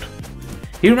lord.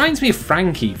 He reminds me of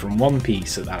Frankie from One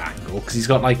Piece at that angle, because he's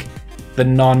got like the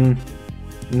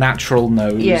non-natural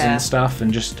nose and stuff,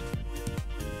 and just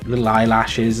little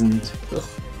eyelashes, and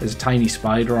there's a tiny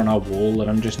spider on our wall that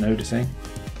I'm just noticing.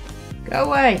 Go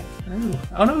away.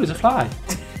 Oh no, it's a fly.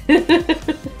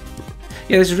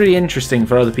 Yeah, this is really interesting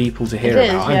for other people to hear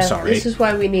about. I'm sorry. This is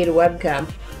why we need a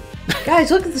webcam. Guys,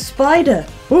 look at the spider.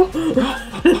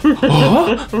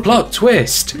 Plot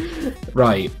twist.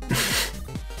 Right.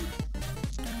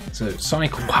 So,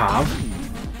 Sonic Wab.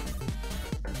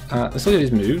 Let's look at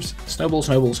his moves. Snowball,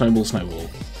 snowball, snowball, snowball.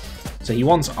 So he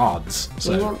wants odds.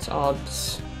 So he wants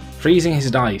odds. Freezing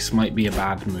his dice might be a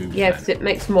bad move. Yeah, because it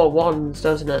makes more ones,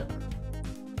 doesn't it?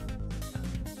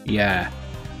 Yeah.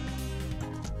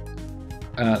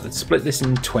 Let's split this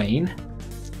in twain.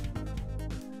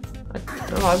 I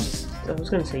was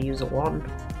going to say use a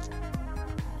 1.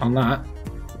 On that?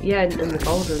 Yeah, in the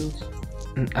cauldrons.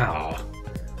 Oh.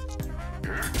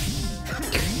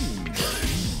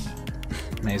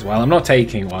 May as well. I'm not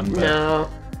taking one, but... No.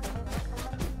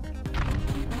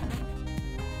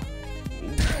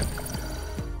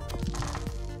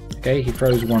 Okay, he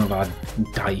throws one of our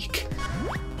dike.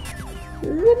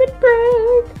 Limit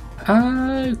break!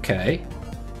 Okay.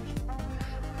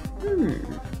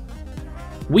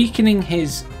 Weakening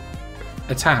his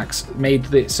attacks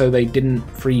made it so they didn't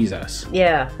freeze us.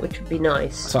 Yeah, which would be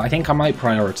nice. So I think I might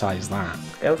prioritise that.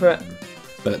 Go for it.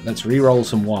 But let's re-roll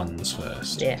some 1s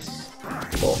first. Yes.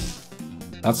 4.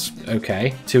 That's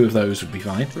okay. 2 of those would be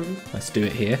fine. Let's do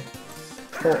it here.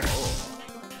 4.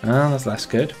 Oh, that's less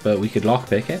good, but we could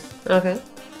lockpick it. Okay.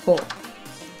 4.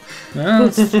 Oh,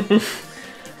 that's...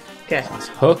 Okay. Let's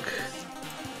hook.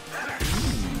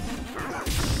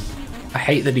 I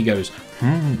hate that he goes,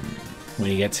 when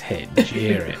he gets hit. Did you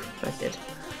hear it? I did.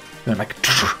 And like,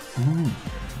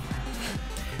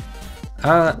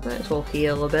 Might as well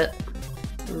heal a bit.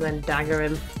 And then dagger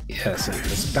him. Yeah, so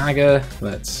let's dagger.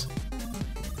 Let's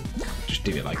just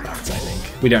do it like that, I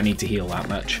think. We don't need to heal that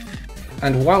much.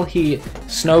 And while he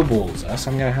snowballs us,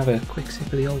 I'm going to have a quick sip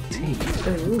of the old tea.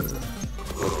 Ooh.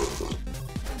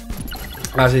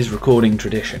 As is recording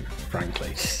tradition,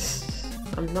 frankly.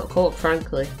 I'm not called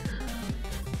frankly.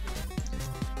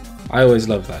 I always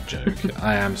love that joke.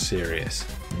 I am serious.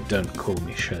 Don't call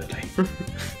me Shirley.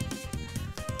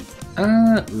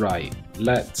 Right.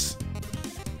 Let's...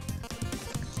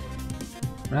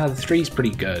 the 3's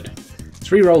pretty good.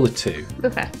 Let's re-roll the 2.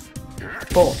 Okay.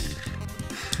 4.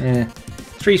 Yeah.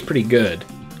 3's pretty good.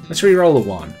 Let's re-roll the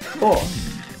 1. 4.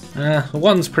 The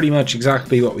 1's pretty much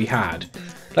exactly what we had.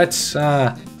 Let's,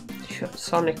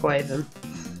 Sonic wave him.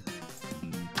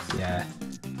 Yeah.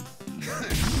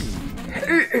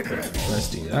 Let's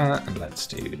do that, and let's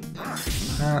do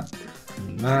that,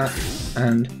 and that,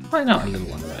 and why not a little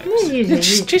one of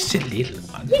those? Just a little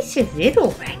one. It's a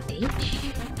little bandage.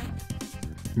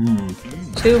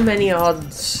 Too many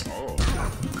odds.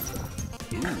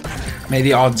 May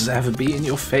the odds ever be in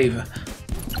your favour.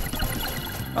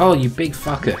 Oh, you big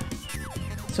fucker.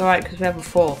 It's alright, because we have a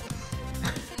 4.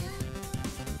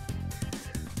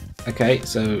 Okay,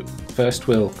 so first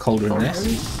we'll cauldron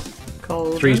this.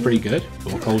 Cauldron. 3's pretty good.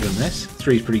 We'll cauldron this.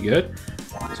 3's pretty good.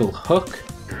 So we'll hook.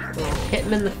 We'll hit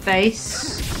him in the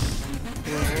face.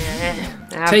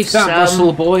 Take that,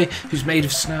 Russell boy, who's made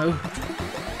of snow.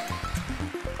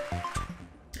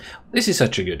 This is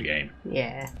such a good game.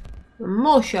 Yeah.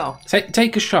 More shots.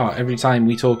 Take a shot every time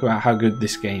we talk about how good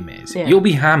this game is. Yeah. You'll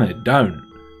be hammered, don't.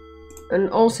 And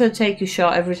also take a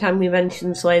shot every time we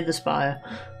mention Slay the Spire.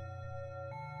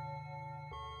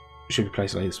 Should we play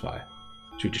Slay the Spire?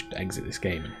 Should we just exit this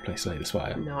game and play Slay the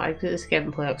Spire? No, exit this game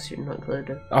and play Oxygen Not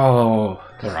Included. Oh,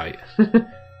 alright.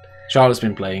 Charlotte's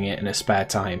been playing it in her spare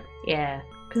time. Yeah.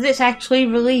 Because it's actually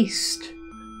released.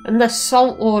 And there's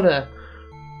salt water.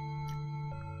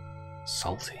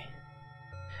 Salty.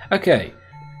 Okay.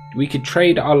 We could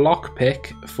trade our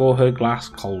lockpick for her glass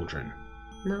cauldron.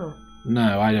 No.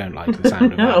 No, I don't like the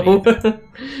sound of that either.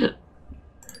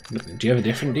 Do you have a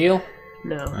different deal?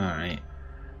 No. Alright.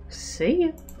 See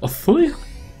ya. Oh, fool!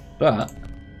 But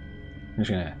I'm just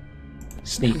gonna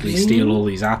sneakily steal all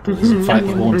these apples and fight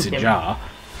the haunted jar.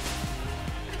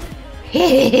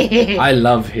 I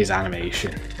love his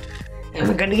animation.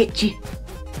 I'm gonna get you.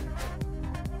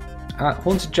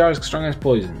 Haunted jar is strong as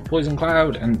poison. Poison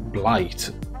cloud and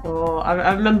blight. Oh,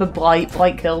 I remember Blight.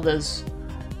 Blight killed us.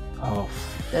 Oh,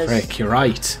 frick, you're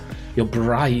right. You're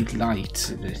bright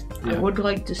light. I would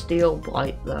like to steal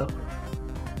Blight, though.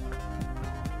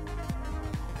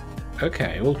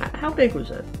 Okay, well... How big was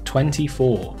it?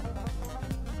 24.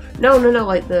 No,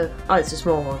 like the... Oh, it's a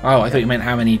small one. Oh, I thought you meant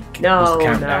how many was the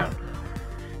countdown. No.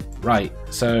 Right,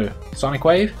 so, Sonic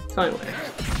Wave? Sonic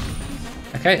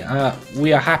Wave. Okay,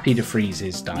 we are happy to freeze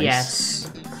his dice.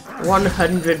 Yes.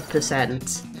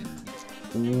 100%.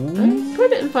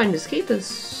 Put it in Finders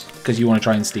Keepers. Because you want to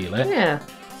try and steal it? Yeah.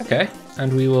 Okay,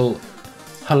 and we will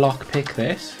lockpick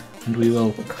this, and we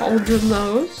will... Cauldron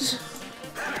those.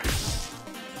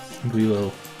 And we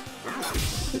will...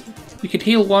 We could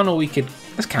heal one, or we could...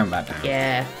 Let's count that down.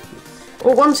 Yeah.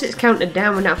 Well, once it's counted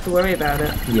down, we don't have to worry about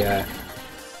it. Yeah.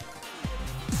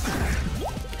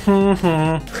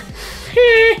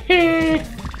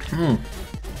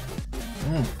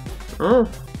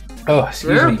 Oh,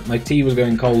 excuse me. My tea was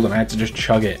going cold and I had to just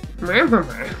chug it.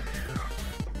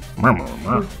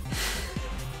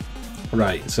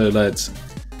 Right, so let's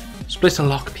split a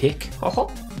lockpick.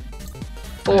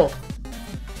 Four.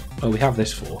 Oh, we have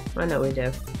this 4. I know we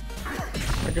do.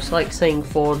 I just like saying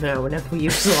 4 now whenever we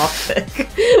use the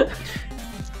lockpick.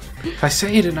 If I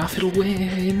say it enough, it'll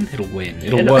win. It'll win.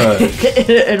 It'll work.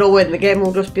 It'll win. The game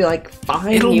will just be like,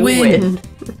 fine, it'll you win.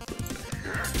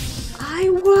 I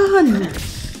won.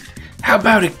 How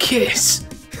about a kiss?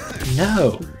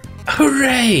 No.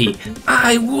 Hooray!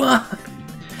 I won!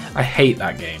 I hate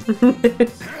that game.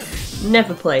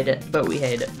 Never played it, but we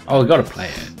hate it. Oh, we gotta play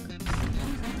it.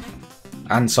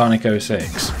 And Sonic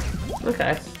 06.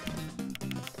 Okay.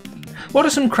 What are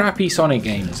some crappy Sonic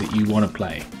games that you want to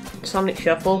play? Sonic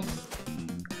Shuffle.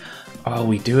 Oh,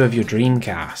 we do have your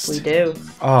Dreamcast. We do.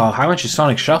 Oh, how much is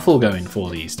Sonic Shuffle going for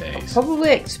these days?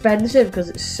 Probably expensive because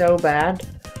it's so bad.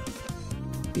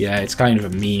 Yeah, it's kind of a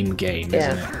meme game,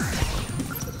 isn't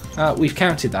it? We've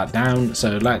counted that down,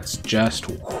 so let's just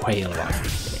whale on.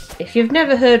 If you've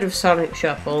never heard of Sonic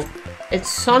Shuffle, it's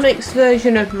Sonic's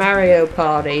version of Mario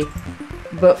Party,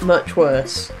 but much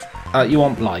worse. You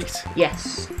want Blight?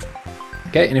 Yes.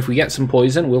 Okay, and if we get some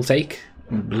poison, we'll take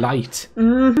Blight.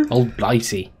 Old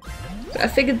Blighty. I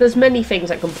figured there's many things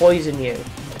that can poison you,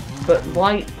 but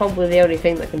Blight probably the only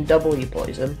thing that can double your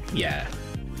poison. Yeah.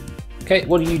 Okay,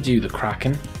 what do you do, the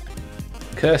Kraken?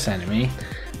 Curse enemy.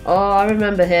 Oh, I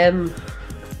remember him.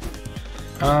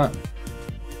 Well,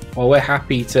 we're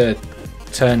happy to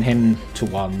turn him to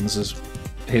 1s, as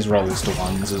his rolls to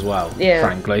 1s as well,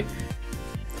 frankly.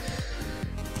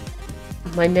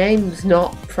 My name's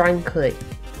not Frankly.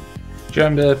 Do you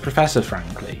remember Professor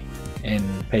Frankly in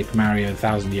Paper Mario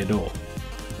 1000 Year Door?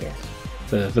 Yes.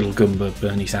 The little Goomba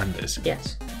Bernie Sanders?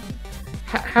 Yes.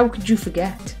 How could you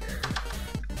forget?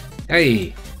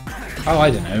 Hey! Oh, I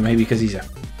don't know, maybe because he's a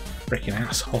freaking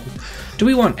asshole. Do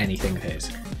we want anything of his?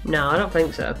 No, I don't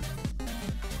think so.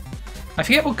 I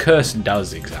forget what Curse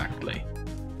does exactly.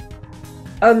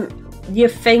 Your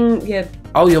thing,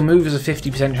 Oh, your move has a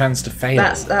 50% chance to fail.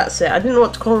 That's it. I didn't know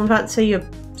what to call them. Fancy your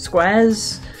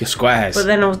squares. Your squares. But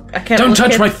then I kept Don't looking,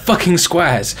 touch my fucking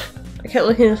squares! I kept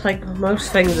looking, it's like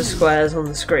most things are squares on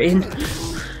the screen.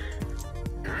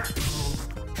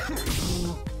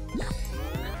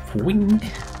 Wing.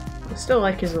 I still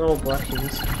like his little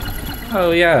blushes.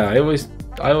 Oh yeah, I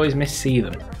always miss-see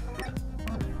them.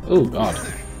 Oh god.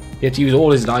 He had to use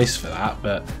all his dice for that,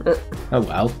 but oh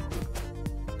well.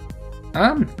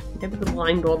 Maybe the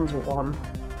blind ones won.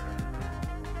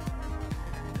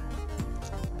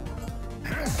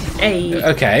 Hey.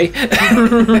 Okay. I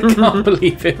can't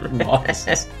believe it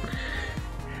was.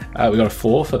 We got a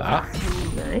 4 for that.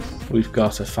 Nice. We've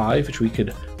got a 5, which we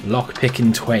could lockpick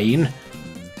in twain.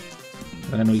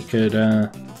 Then we could, the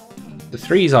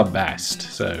 3's our best,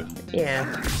 so... Yeah.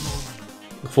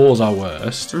 The 4's our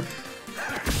worst.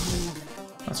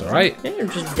 That's alright. Yeah,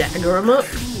 just dagger them up.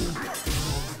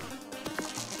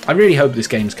 I really hope this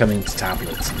game's coming to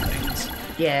tablets and things.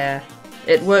 Yeah.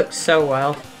 It works so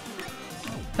well.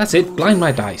 That's it, blind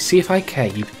my dice, see if I care,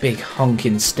 you big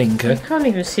honking stinker. I can't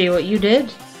even see what you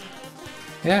did.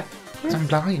 Yeah, I'm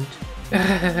blind.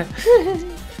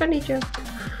 Funny joke.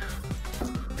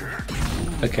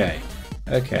 Okay.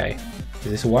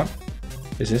 Is this a 1?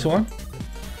 Is this a 1?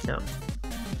 No.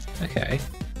 Okay.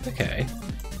 Okay.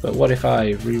 But what if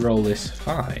I re-roll this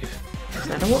 5? Is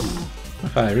that a 1? What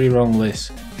if I re-roll this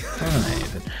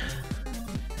 5?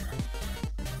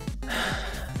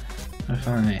 What if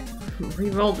I...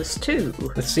 Re-roll this 2?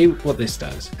 Let's see what this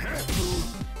does.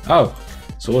 Oh,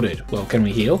 sorted. Well, can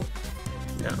we heal?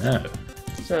 No.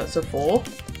 So that's a 4.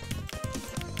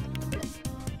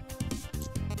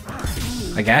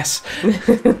 I guess.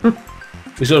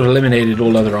 We sort of eliminated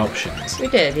all other options. We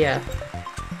did, yeah.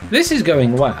 This is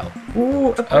going well.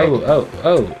 Ooh, upgrade.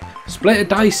 Oh. Split a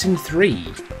dice in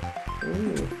 3.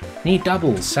 Ooh. Need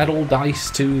doubles. Set all dice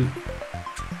to...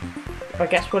 I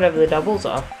guess whatever the doubles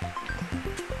are.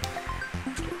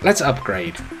 Let's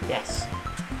upgrade. Yes.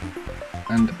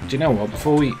 And do you know what?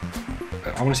 Before we...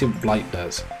 I want to see what Blight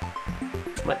does.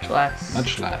 Much less.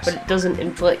 Much less. But it doesn't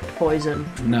inflict poison.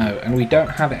 No, and we don't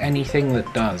have anything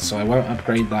that does, so I won't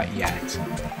upgrade that yet.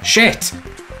 Shit!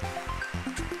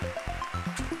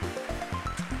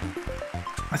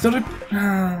 I thought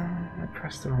I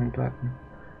pressed the wrong button.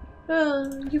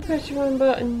 Oh, you pressed the wrong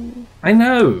button. I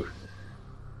know!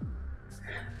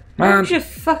 Why Man, would you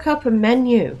fuck up a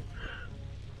menu?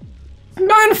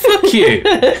 man, fuck you!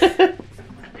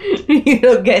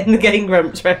 You're not getting the Game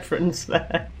Grumps reference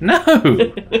there. No!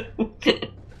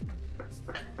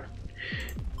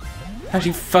 How'd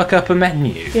you fuck up a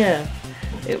menu? Yeah.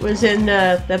 It was in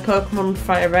the Pokemon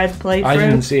Fire Red playthrough. I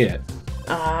didn't see it.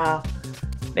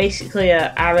 Basically,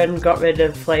 Aaron got rid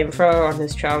of Flamethrower on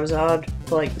his Charizard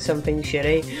for like something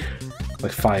shitty.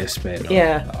 Like Fire Spin. Or...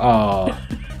 Yeah. Oh.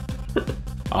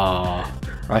 Oh.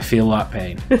 I feel that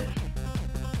pain.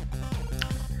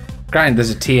 Granted,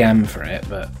 there's a TM for it,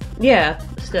 but... Yeah,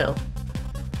 still.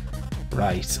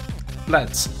 Right.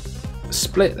 Let's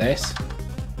split this.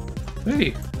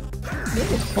 Ooh.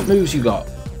 What moves you got?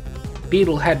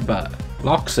 Beetle Headbutt.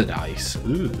 Loxodice.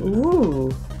 Ooh.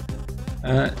 Ooh.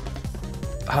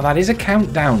 Oh, that is a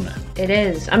countdown. It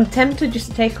is. I'm tempted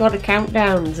just to take a lot of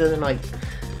countdowns and then like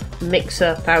mix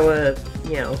up our,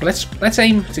 you know. Let's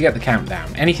aim to get the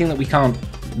countdown. Anything that we can't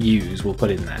use, we'll put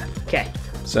in there. Okay.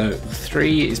 So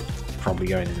 3 is probably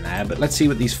going in there, but let's see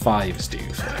what these 5s do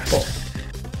first.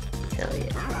 4. Hell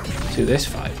yeah. See what this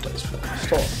 5 does first.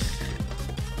 4.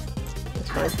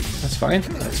 That's fine.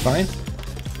 That's fine.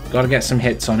 Got to get some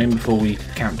hits on him before we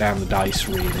count down the dice,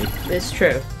 really. It's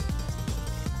true.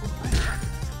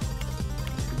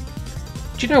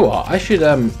 Do you know what? I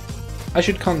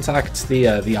should contact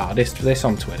the artist for this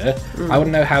on Twitter. I want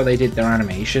to know how they did their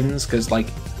animations, because like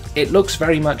it looks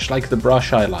very much like the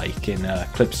brush I like in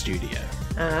Clip Studio.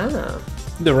 Ah.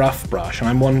 The rough brush, and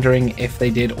I'm wondering if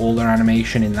they did all their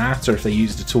animation in that, or if they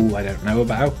used a tool I don't know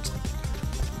about.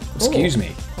 Excuse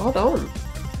me. Hold on.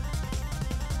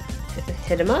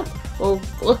 Hit him up. Well,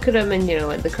 look at him in, you know,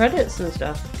 like the credits and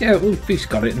stuff. Yeah, we've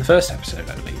got it in the first episode,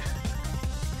 I believe.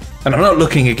 And I'm not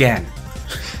looking again.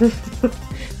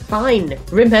 Fine.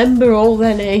 Remember all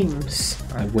their names.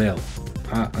 I will.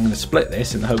 I'm going to split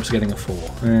this in the hopes of getting a 4.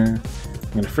 I'm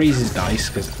going to freeze his dice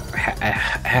because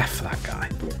F that guy.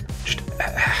 Just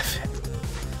F.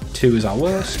 2 is our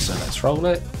worst, so let's roll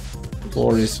it.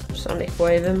 4 is... Sonic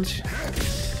Wave him.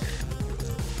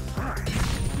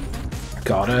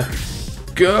 Gotta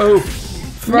go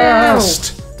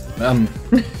fast.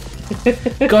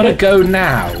 Gotta go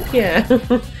now. Yeah.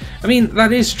 I mean,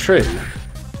 that is true.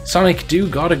 Sonic do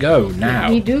gotta go now.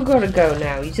 He do gotta go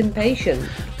now. He's impatient.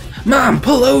 Mom,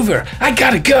 pull over! I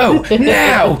gotta go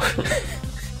now.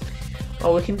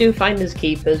 Oh, we can do Finders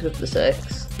Keepers with the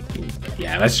 6.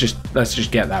 Yeah, let's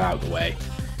just get that out of the way.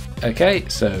 Okay,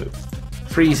 so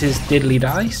freeze his diddly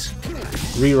dice.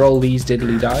 Re-roll these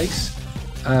diddly dice.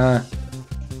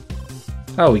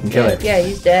 Oh, we can kill him. Yeah,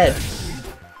 he's dead.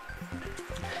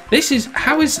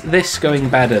 How is this going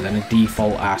better than a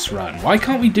default ass run? Why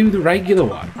can't we do the regular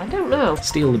one? I don't know.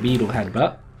 Steal the Beetle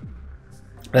Headbutt.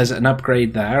 There's an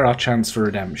upgrade there, our chance for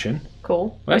redemption.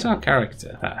 Cool. Where's our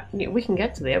character? There. Yeah, we can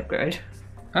get to the upgrade.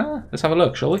 Let's have a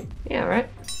look, shall we? Yeah, right.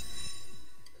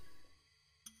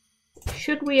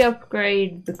 Should we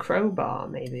upgrade the crowbar,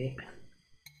 maybe?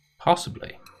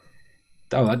 Possibly.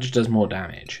 Oh, that just does more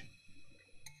damage.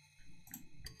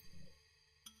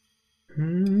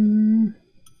 Yeah.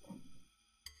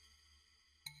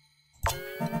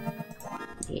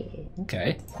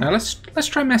 Okay. Now let's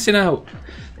try messing up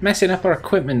our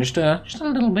equipment just a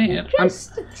little bit.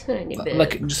 Just a tiny bit.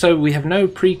 Like, so we have no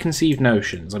preconceived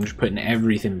notions. I'm just putting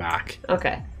everything back.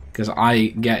 Okay. Because I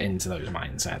get into those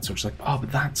mindsets. So it's like, oh,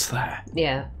 but that's there.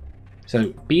 Yeah. So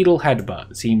Beetle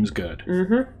Headbutt seems good.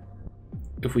 Mm-hmm.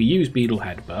 If we use Beetle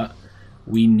Headbutt,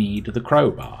 we need the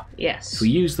crowbar. Yes. If we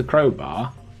use the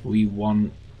crowbar, we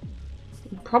want...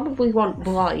 We probably want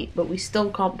Blight, but we still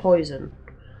can't poison.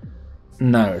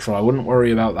 No, so I wouldn't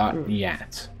worry about that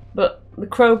yet. But the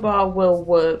crowbar will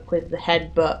work with the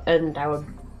headbutt and our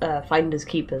finders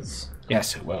keepers.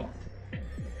 Yes, it will.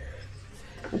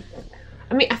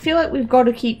 I mean, I feel like we've got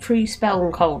to keep Free Spell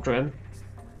and Cauldron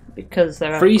because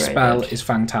they're Free upgraded. Spell is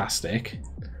fantastic.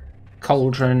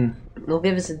 Cauldron... They'll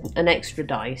give us an extra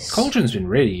dice. Cauldron's been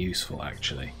really useful,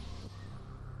 actually.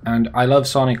 And I love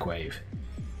Sonic Wave.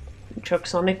 Chuck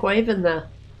Sonic Wave in there.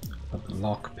 But the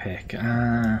lockpick...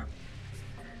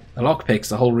 The lockpick's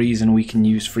the whole reason we can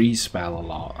use Freeze Spell a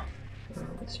lot.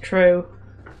 It's true.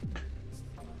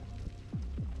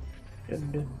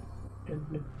 Dun, dun, dun,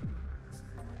 dun.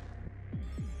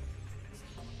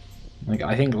 Like,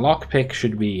 I think lockpick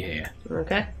should be here.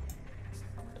 Okay.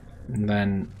 And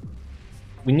then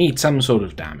we need some sort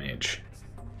of damage.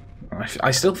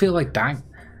 I still feel like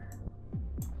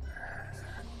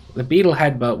the beetle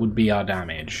headbutt would be our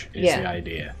damage, is the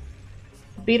idea.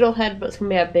 Beetle headbutt's gonna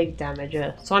be our big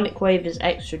damager. Sonic Wave is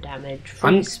extra damage.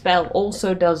 Freeze Spell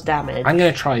also does damage. I'm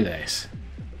gonna try this.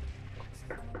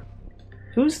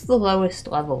 Who's the lowest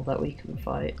level that we can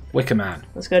fight? Wicker Man.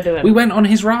 Let's go do it. We went on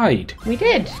his ride. We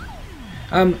did.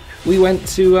 We went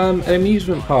to an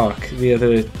amusement park the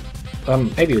other,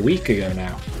 maybe a week ago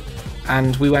now,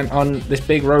 and we went on this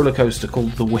big roller coaster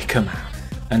called the Wicker Man,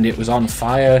 and it was on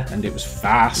fire, and it was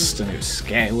fast, and it was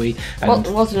scary. And Well,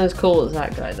 it wasn't as cool as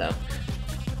that guy though.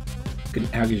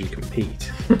 how could you compete?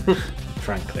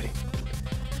 Frankly,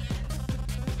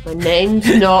 My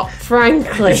name's not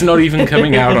Franklin. it's not even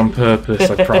coming out on purpose.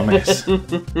 I promise.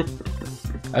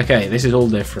 Okay, this is all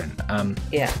different.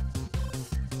 Yeah.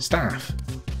 Staff.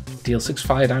 Deal 6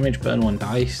 fire damage, burn 1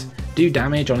 dice. Do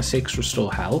damage on a 6,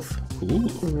 restore health. Ooh.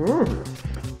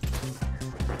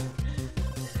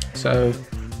 So,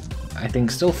 I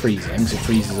think still freezing, because it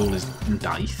freezes all his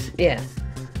dice. Yeah.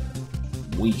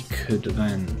 We could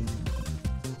then...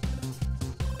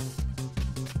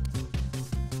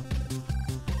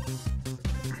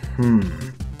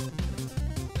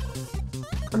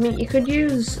 I mean, you could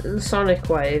use the Sonic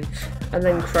Wave and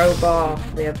then crowbar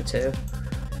the other two.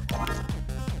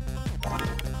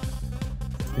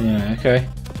 Yeah, okay.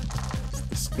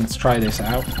 Let's try this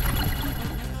out.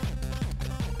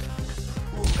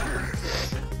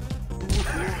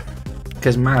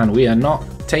 Because, man, we are not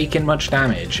taking much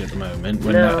damage at the moment.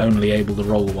 We're not only able to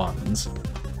roll 1s.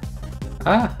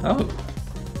 Oh.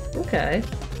 Okay.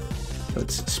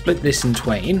 Let's split this in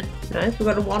twain. Nice, we've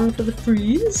got a 1 for the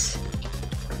freeze.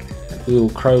 We'll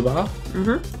crowbar.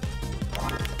 Mm-hmm.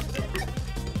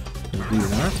 We'll do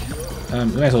that.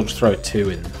 We may as well just throw a 2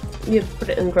 in. You put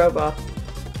it in crowbar.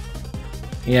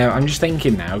 Yeah, I'm just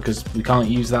thinking now, because we can't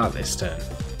use that this turn.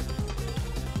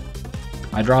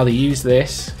 I'd rather use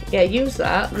this. Yeah, use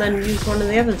that, and then use one of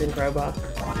the others in crowbar.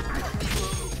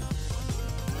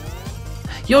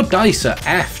 Your dice are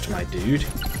effed, my dude.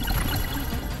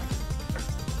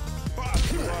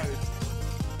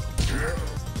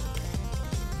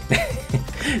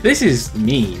 This is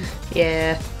mean.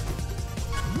 Yeah.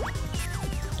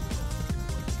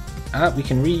 We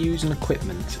can reuse an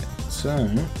equipment. So,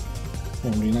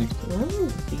 what would you like?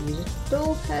 Use a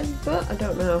dull headbutt? I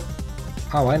don't know.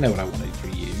 Oh, I know what I wanted to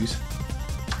reuse.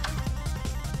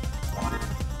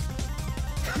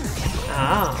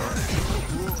 Ah.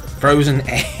 Frozen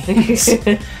eggs.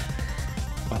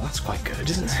 Well, that's quite good,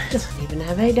 isn't it? Doesn't even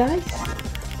have a dice.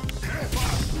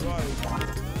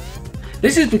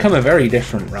 This has become a very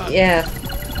different run. Yeah.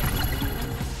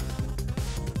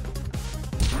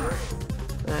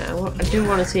 I do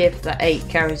want to see if the 8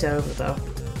 carries over though.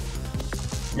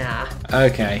 Nah.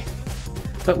 Okay.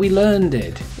 But we learned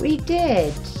it. We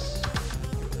did.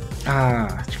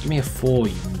 Give me a 4,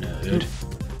 you nerd.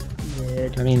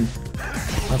 Nerd. I mean,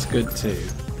 that's good too.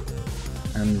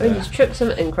 And We just chuck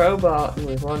something in crowbar and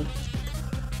we've won.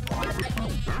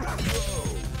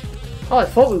 Oh, I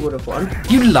thought we would have won.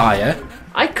 you liar!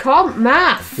 I can't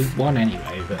math! We've won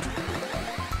anyway, but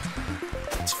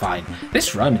it's fine.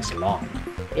 This run is long.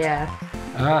 Yeah.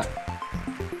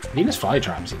 Venus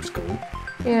Flytrap seems cool.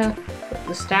 Yeah. But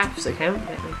the staff's account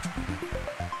getting.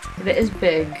 But it is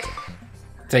big.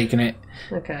 Taking it.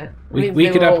 Okay. We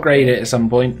could upgrade it at some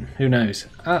point. Who knows?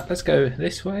 Let's go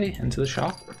this way into the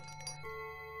shop.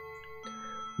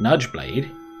 Nudge Blade.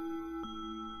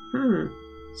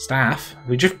 Staff.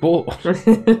 We just bought.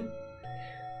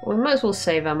 We might as well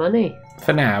save our money.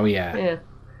 For now, yeah. Yeah.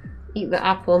 Eat the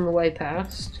apple on the way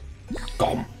past.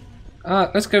 Gone.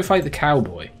 Let's go fight the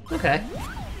cowboy. Okay.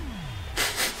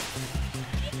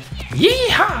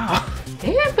 Yeehaw!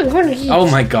 Yeah, but we're gonna Oh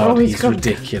my god, he's he's got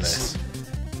ridiculous.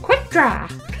 Quick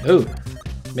draft! Oh,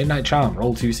 Midnight Charm,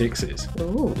 roll 2 6s.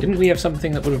 Ooh. Didn't we have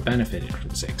something that would have benefited from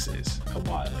 6s a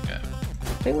while ago?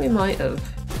 think we might have.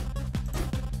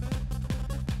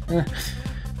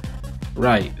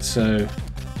 Right, so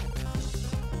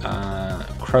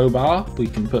crowbar, we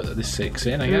can put the 6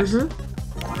 in, I guess.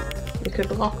 We could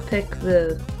lockpick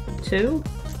the 2.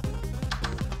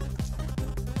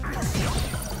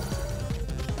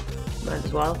 Might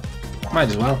as well. Might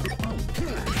as well.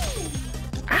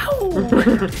 Ow!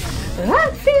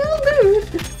 That feels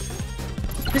good!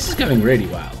 This is going really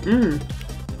well.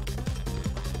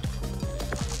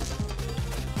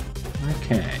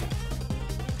 Okay.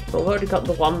 But we've already got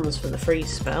the ones for the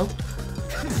freeze spell.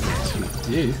 Yes, we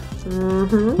do.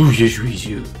 Oh, yes, we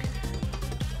do.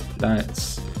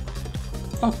 Let's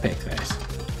lockpick this.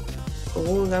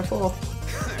 Oh, go for.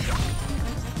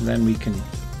 And then we can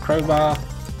crowbar,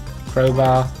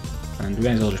 and we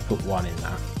may as well just put 1 in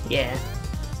that. Yeah.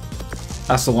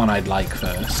 That's the one I'd like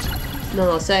first.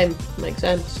 No, same. Makes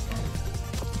sense.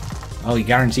 Oh, he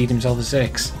guaranteed himself a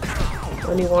 6.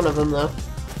 Only one of them, though.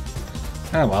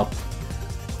 Oh well.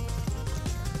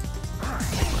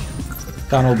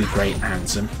 Can't all be great and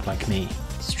handsome, like me.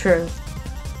 It's true.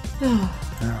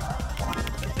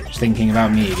 Just thinking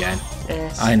about me again.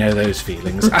 Yes. I know those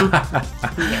feelings. Me.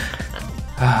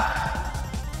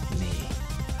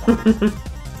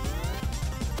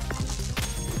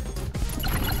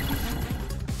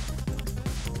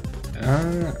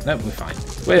 No, we're fine.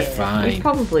 We're fine. We've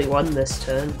probably won this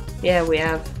turn. Yeah, we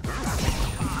have.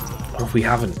 What if we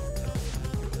haven't?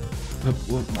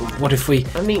 What if we...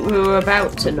 I mean, we were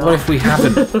about to not. What if we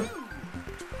haven't?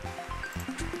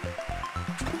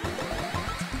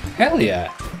 Hell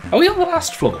yeah. Are we on the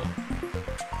last floor?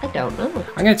 I don't know.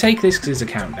 I'm going to take this because it's a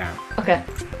countdown. Okay.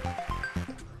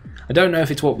 I don't know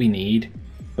if it's what we need,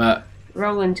 but...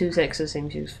 Rolling 2 6s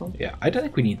seems useful. Yeah, I don't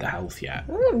think we need the health yet.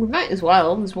 Oh, we might as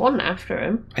well. There's one after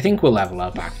him. I think we'll level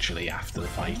up, actually, after the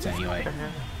fight, anyway.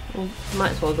 Well,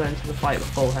 might as well go into the fight with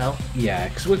full health. Yeah,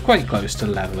 because we're quite close to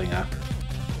leveling up.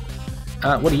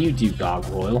 What do you do,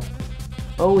 Gargoyle?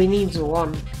 Oh, he needs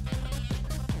 1.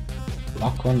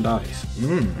 Lock 1 dice.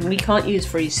 We can't use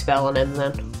freeze spell on him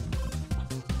then.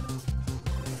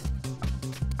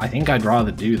 I think I'd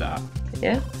rather do that.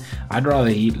 Yeah? I'd rather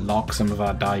he lock some of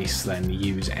our dice than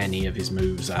use any of his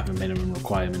moves that have a minimum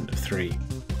requirement of 3.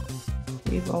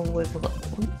 Reroll with...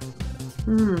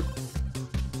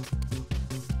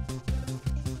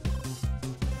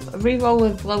 Reroll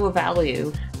with lower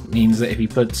value. Means that if he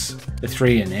puts a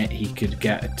 3 in it, he could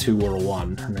get a 2 or a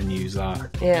 1 and then use that.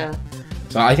 Yeah.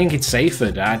 So I think it's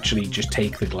safer to actually just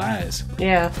take the glares.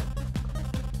 Yeah.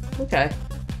 Okay.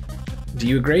 Do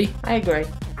you agree? I agree.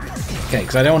 Okay,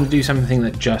 because I don't want to do something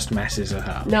that just messes her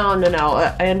up. No.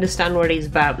 I understand what he's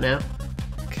about now.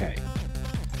 Okay.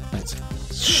 Let's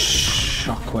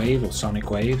shockwave or sonic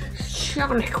wave.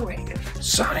 Sonic wave.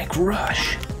 Sonic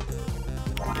rush.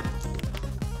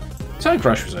 Sonic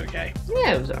rush was okay.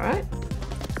 Yeah, it was alright.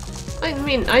 I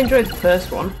mean, I enjoyed the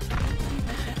first one.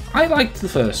 I liked the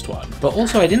first one, but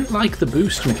also I didn't like the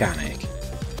boost mechanic.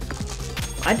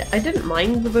 I didn't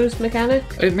mind the boost mechanic.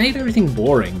 It made everything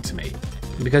boring to me.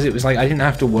 Because it was like I didn't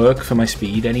have to work for my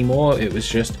speed anymore. It was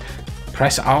just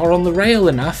press R on the rail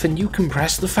enough and you can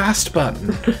press the fast button.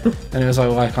 And it was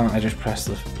like, why can't I just press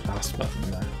the fast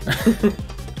button there?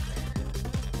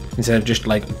 Instead of just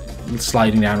like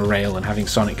sliding down a rail and having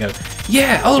Sonic go,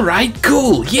 yeah, alright,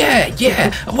 cool,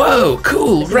 yeah, whoa,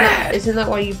 cool, rad. Isn't that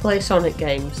why you play Sonic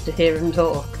games, to hear him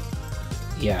talk?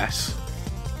 Yes.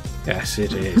 Yes,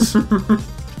 it is.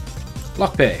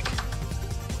 Lockpick.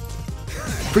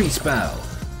 Free spell.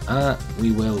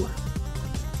 We will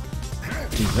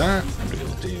do that, and we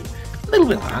will do a little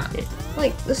bit of that.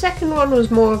 Like, the second one was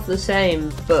more of the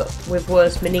same, but with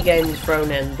worse minigames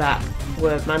thrown in that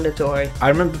were mandatory. I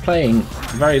remember playing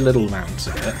very little amounts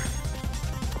of it,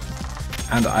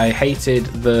 and I hated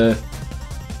the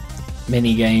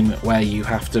minigame where you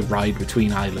have to ride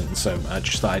between islands so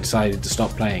much that I decided to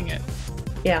stop playing it.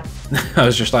 Yeah. I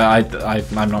was just like,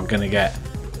 I'm not going to get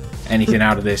anything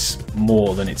out of this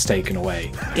more than it's taken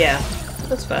away. Yeah,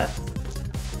 that's fair.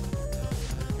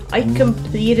 I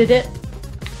completed it.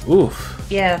 Oof.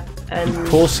 Yeah, and...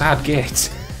 Poor sad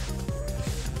git.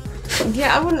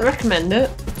 Yeah, I wouldn't recommend it.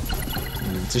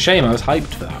 It's a shame, I was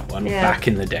hyped for that one back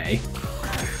in the day.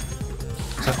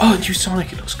 It's like, oh, new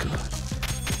Sonic, it looks good.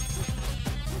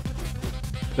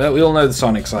 But we all know the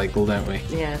Sonic cycle, don't we?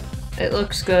 Yeah, it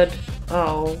looks good.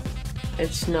 Oh,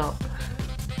 it's not.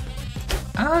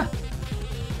 Ah.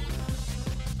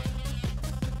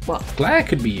 What? Glare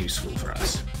could be useful for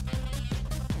us.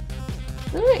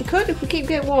 It could if we keep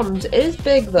getting ones. It is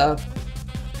big though.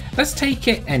 Let's take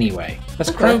it anyway.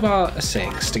 Let's crowbar a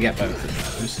 6 to get both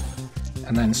of those.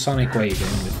 And then Sonic Wave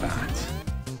in with that.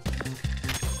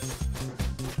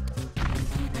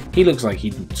 He looks like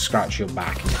he'd scratch your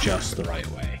back in just the right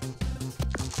way.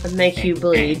 And make you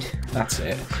bleed. That's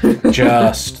it.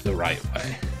 Just the right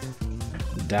way.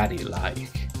 Daddy like.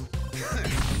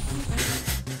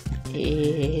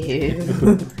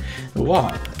 Ew.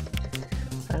 What?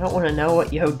 I don't want to know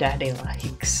what your daddy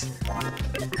likes.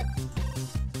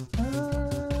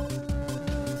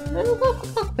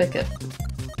 Look it.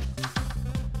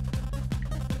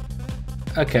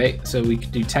 Okay, so we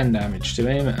could do 10 damage to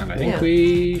him, and I think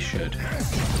we should.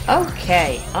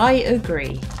 Okay, I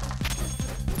agree.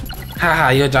 Haha,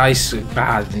 your dice are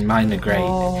bad and mine are great.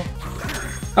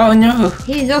 Oh no!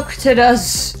 He looked at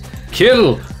us!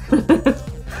 Kill!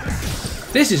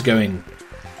 This is going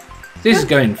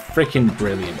freaking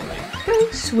brilliantly.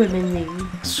 Swimmingly.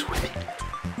 Swimming.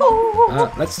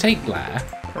 Oh. Let's take Blair.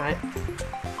 Right.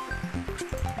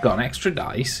 Got an extra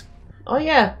dice. Oh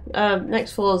yeah,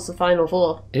 next floor is the final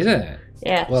floor. Is it?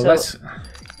 Yeah, well, so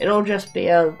it'll just be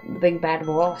a big bad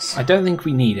boss. I don't think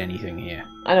we need anything here.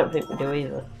 I don't think we do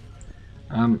either.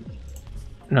 No,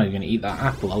 you're gonna eat that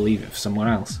apple. I'll leave it for someone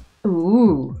else.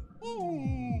 Ooh.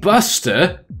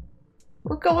 Buster!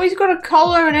 Look, he's got a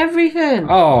collar and everything.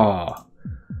 Oh.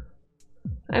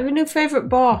 I have a new favourite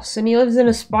boss, and he lives in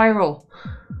a spiral.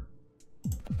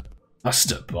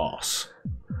 Buster Boss.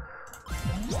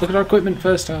 Let's look at our equipment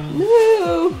first.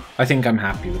 No. I think I'm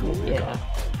happy with what we've got.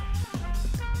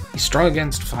 He's strong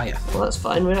against fire. Well, that's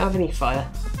fine. We don't have any fire.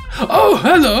 Oh,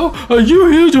 hello! Are you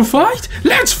here to fight?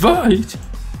 Let's fight!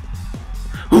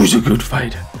 Who's a good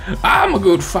fighter? I'm a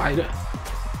good fighter.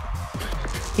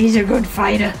 He's a good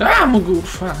fighter. I'm a good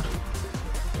fighter.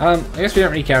 I guess we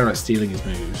don't really care about stealing his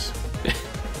moves.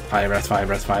 Fire breath, fire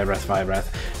breath, fire breath, fire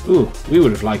breath. Ooh, we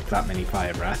would have liked that many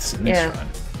fire breaths in this run.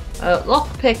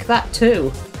 Lockpick that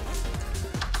too.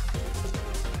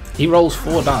 He rolls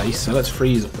 4 dice, so let's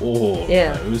freeze all of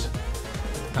those.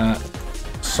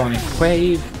 Sonic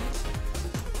Wave.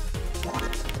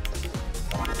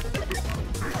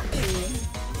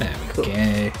 There we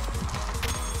go.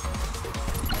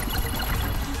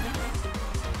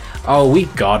 Oh, we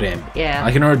got him. Yeah.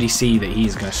 I can already see that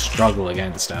he's going to struggle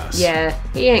against us. Yeah,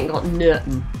 he ain't got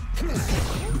nothing.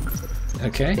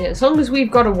 Okay. Yeah, as long as we've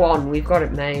got a 1, we've got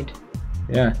it made.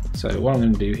 Yeah, so what I'm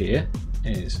going to do here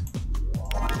is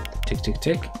tick, tick,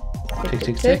 tick. Tick,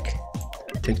 tick, tick.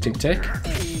 Tick, tick, tick.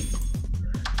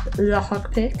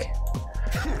 Lockpick.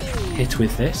 Hit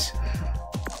with this.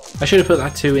 I should have put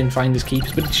that 2 in Finders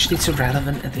Keepers, but it's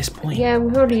irrelevant at this point. Yeah,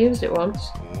 we've already used it once.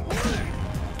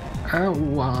 Ow.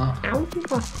 Ow.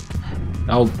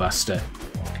 Old Buster.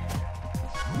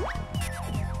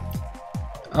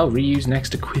 I'll reuse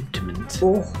next equipment.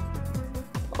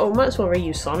 Oh, might as well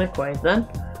reuse Sonic Wave then.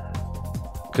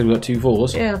 Could we got 2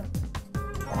 4s? Yeah.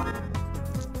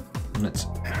 Let's.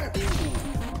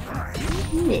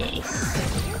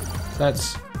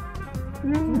 Nice.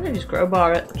 Just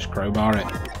crowbar it. Just crowbar it.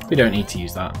 We don't need to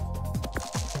use that.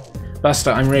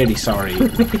 Buster, I'm really sorry.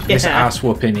 This ass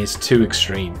whooping is too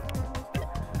extreme.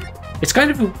 It's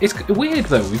kind of it's weird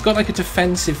though. We've got like a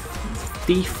defensive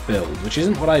thief build, which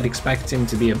isn't what I'd expect him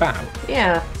to be about.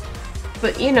 Yeah,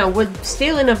 but you know, we're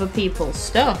stealing other people's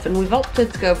stuff, and we've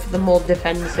opted to go for the more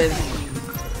defensive,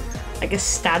 I guess,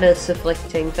 status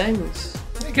afflicting things.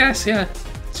 I guess, yeah.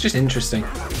 It's just interesting.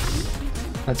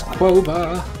 Let's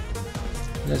crowbar.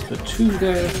 Let's put 2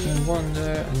 there and 1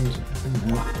 there, and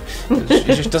it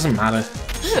just doesn't matter.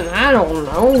 I don't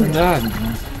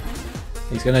know.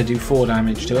 He's gonna do 4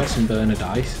 damage to us and burn a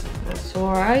dice. That's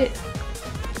alright.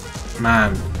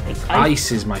 Man,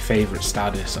 ice is my favourite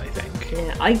status, I think.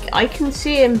 Yeah, I can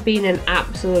see him being an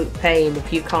absolute pain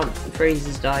if you can't freeze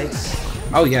his dice.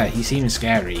 Oh yeah, he seems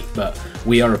scary, but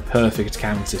we are a perfect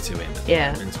counter to him at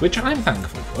the moment, which I'm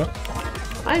thankful for.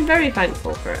 I'm very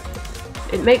thankful for it.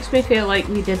 It makes me feel like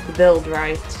we did the build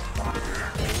right.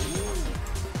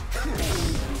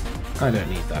 I don't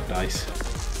need that dice.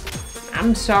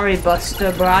 I'm sorry,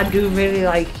 Buster, but I do really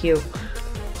like you.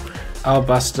 Oh,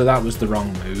 Buster, that was the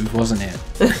wrong move, wasn't it?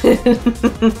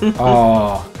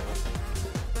 Oh.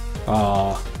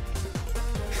 Oh.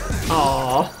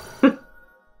 Aww.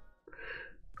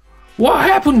 What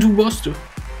happened to Buster?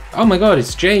 Oh my god,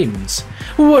 it's James.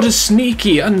 What a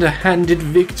sneaky, underhanded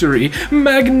victory.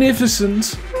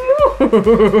 Magnificent.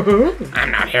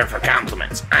 I'm not here for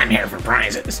compliments. I'm here for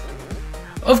prizes.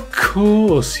 Of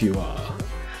course you are.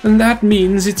 And that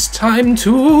means it's time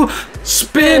to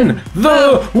spin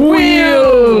the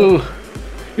wheel!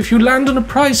 If you land on a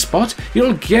prize spot,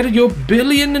 you'll get your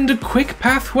billion and a quick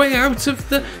pathway out of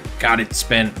the... Got it,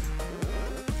 spin.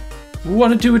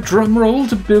 Want to do a drum roll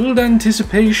to build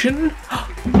anticipation?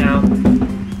 No.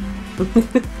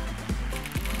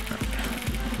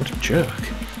 What a jerk.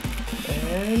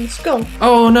 And skull.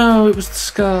 Oh no, it was the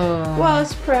skull. What a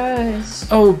surprise.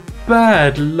 Oh,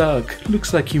 bad luck.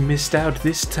 Looks like you missed out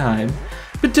this time.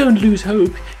 But don't lose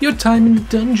hope. Your time in the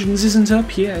dungeons isn't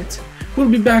up yet. We'll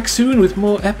be back soon with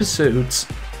more episodes.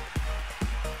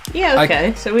 Yeah,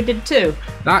 okay, so we did 2.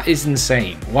 That is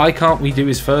insane. Why can't we do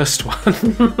his first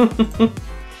one?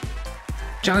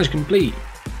 Challenge complete.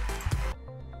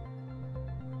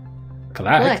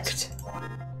 Collect.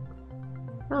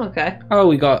 Oh, okay. Oh,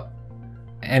 we got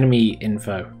enemy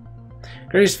info.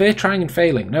 Greatest fear, trying and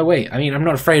failing. No, wait. I mean, I'm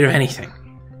not afraid of anything.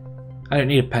 I don't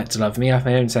need a pet to love me. I have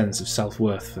my own sense of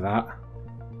self-worth for that.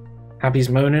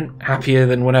 Happiest moment? Happier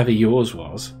than whatever yours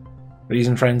was.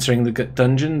 Reason for entering the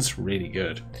dungeons? Really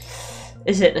good.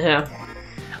 Is it now?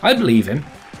 I believe him.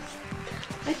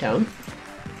 I don't.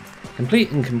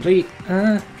 Complete and complete.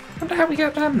 Wonder how we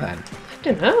get them then. I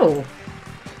don't know.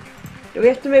 Do we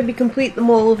have to maybe complete them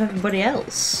all with everybody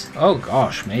else? Oh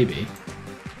gosh, maybe.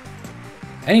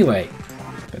 Anyway,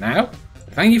 for now,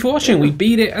 thank you for watching. We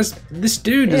beat it as this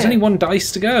dude. There's only 1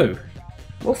 dice to go.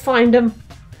 We'll find him.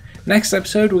 Next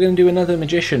episode, we're going to do another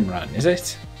magician run, is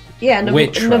it? Yeah,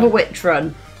 another witch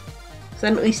run. So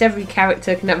then at least every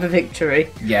character can have a victory.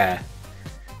 Yeah.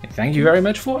 Thank you very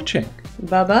much for watching.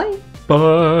 Bye-bye.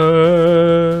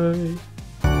 Bye.